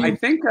music as well. I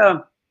think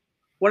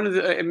one of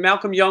the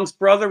Malcolm Young's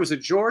brother was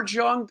it George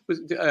Young?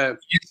 Was the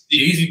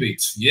Easy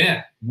Beats?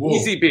 Yeah, whoa.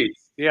 Easy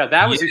Beats. Yeah,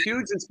 that was a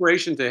huge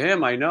inspiration to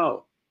him. I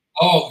know.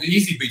 Oh, the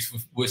Easy Beats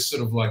were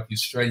sort of like the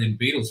Australian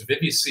Beatles. If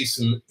ever you see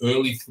some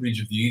early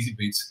footage of the Easy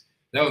Beats,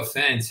 they were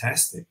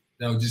fantastic.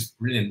 They were just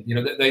brilliant. You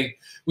know,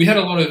 we had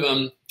a lot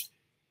of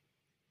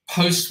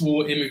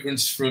post-war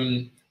immigrants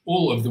from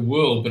all over the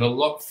world, but a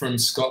lot from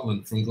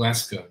Scotland, from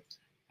Glasgow.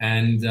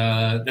 And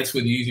that's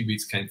where the Easy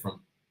Beats came from.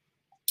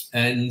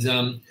 And,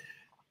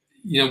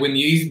 you know, when the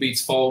Easy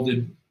Beats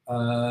folded,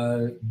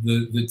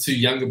 the two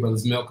younger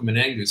brothers, Malcolm and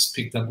Angus,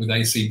 picked up with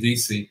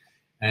AC/DC,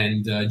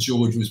 and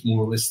George was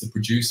more or less the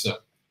producer.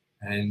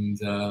 And,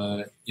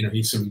 you know,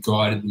 he sort of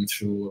guided them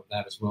through all of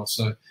that as well.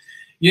 So,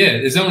 yeah,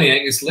 there's only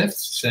Angus left,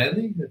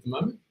 sadly, at the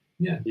moment.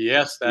 Yeah.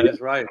 Yes, that is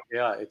right.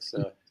 Yeah, it's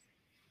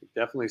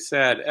definitely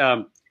sad.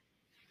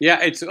 Yeah,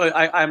 it's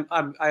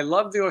I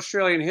love the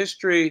Australian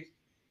history.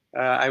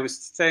 I was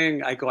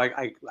saying, I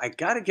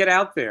got to get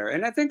out there,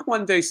 and I think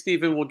one day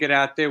Stephen will get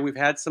out there. We've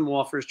had some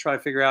offers, try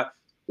to figure out.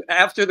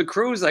 After the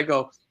cruise, I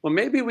go, well,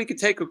 maybe we could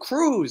take a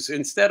cruise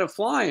instead of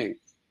flying.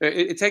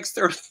 It takes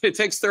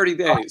 30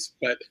 days,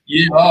 but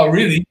yeah. Oh,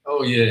 really?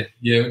 Oh, yeah,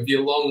 yeah. It'd be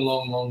a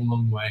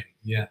long way.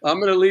 Yeah. I'm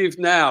gonna leave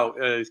now.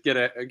 Get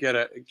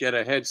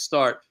a head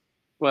start.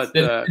 But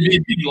there'd be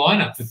a big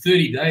lineup for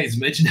 30 days.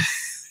 Imagine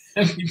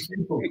how many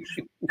people.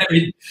 I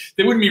mean,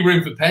 there wouldn't be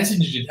room for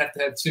passengers. You'd have to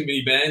have too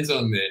many bands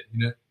on there,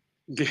 you know.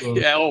 Well,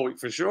 yeah, oh,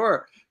 for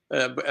sure.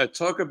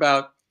 Talk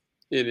about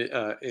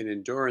an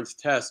endurance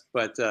test.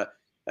 But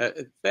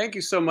thank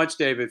you so much,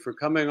 David, for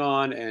coming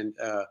on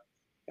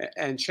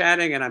and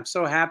chatting. And I'm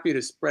so happy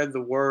to spread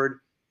the word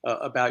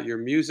about your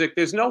music.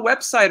 There's no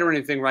website or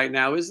anything right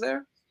now, is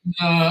there?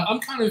 I'm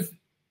kind of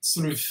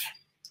sort of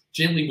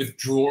gently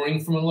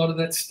withdrawing from a lot of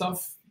that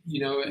stuff, you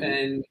know,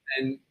 and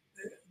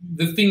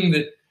the thing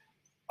that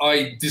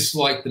I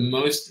dislike the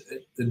most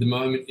at the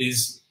moment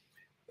is,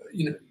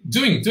 you know,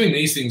 doing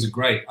these things are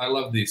great. I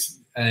love this,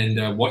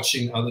 and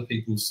watching other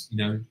people's, you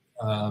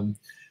know,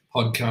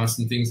 podcasts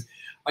and things.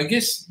 I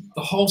guess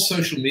the whole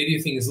social media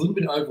thing is a little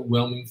bit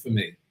overwhelming for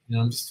me. You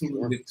know, I'm just a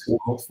little bit too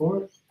old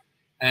for it,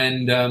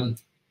 and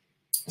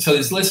so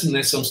there's less and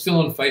less. So I'm still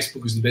on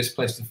Facebook is the best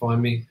place to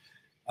find me.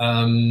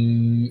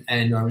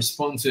 And I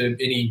respond to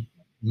any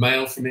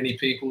mail from any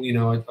people, you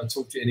know, I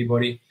talk to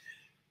anybody.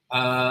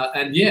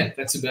 And yeah,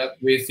 that's about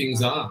where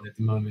things are at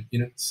the moment, you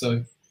know.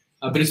 So,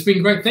 but it's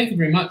been great. Thank you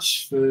very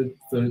much for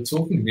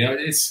talking to me.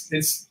 It's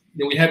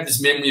you know, we have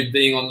this memory of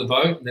being on the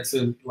boat, and that's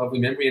a lovely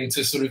memory. And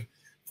to sort of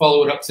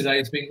follow it up today,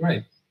 it's been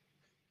great.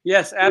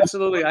 Yes,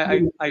 absolutely.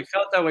 I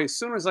felt that way. As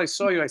soon as I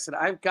saw you, I said,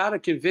 I've got to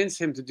convince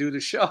him to do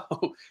the show.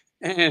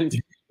 And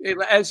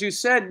as you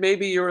said,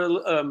 maybe you're a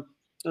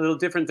little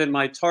different than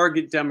my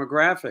target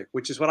demographic,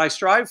 which is what I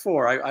strive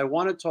for. I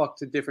want to talk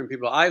to different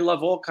people. I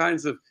love all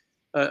kinds of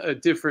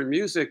different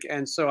music.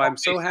 And so I'm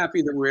so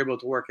happy that we're able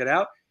to work it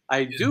out.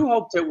 I do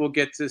hope that we'll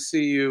get to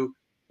see you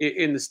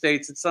in the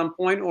States at some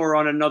point or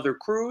on another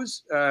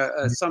cruise,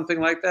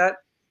 something like that.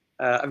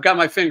 I've got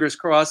my fingers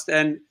crossed.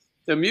 And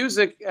the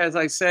music, as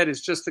I said,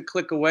 is just a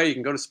click away. You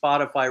can go to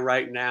Spotify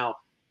right now,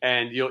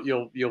 and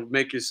you'll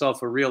make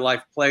yourself a real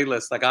life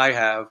playlist like I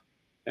have,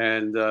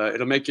 and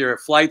it'll make your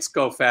flights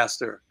go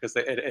faster because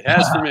it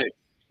has for me.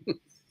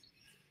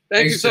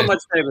 Thank you so much,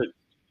 David.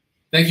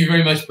 Thank you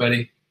very much,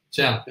 buddy.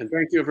 Ciao. And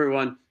thank you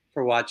everyone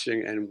for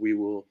watching, and we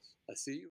will see you.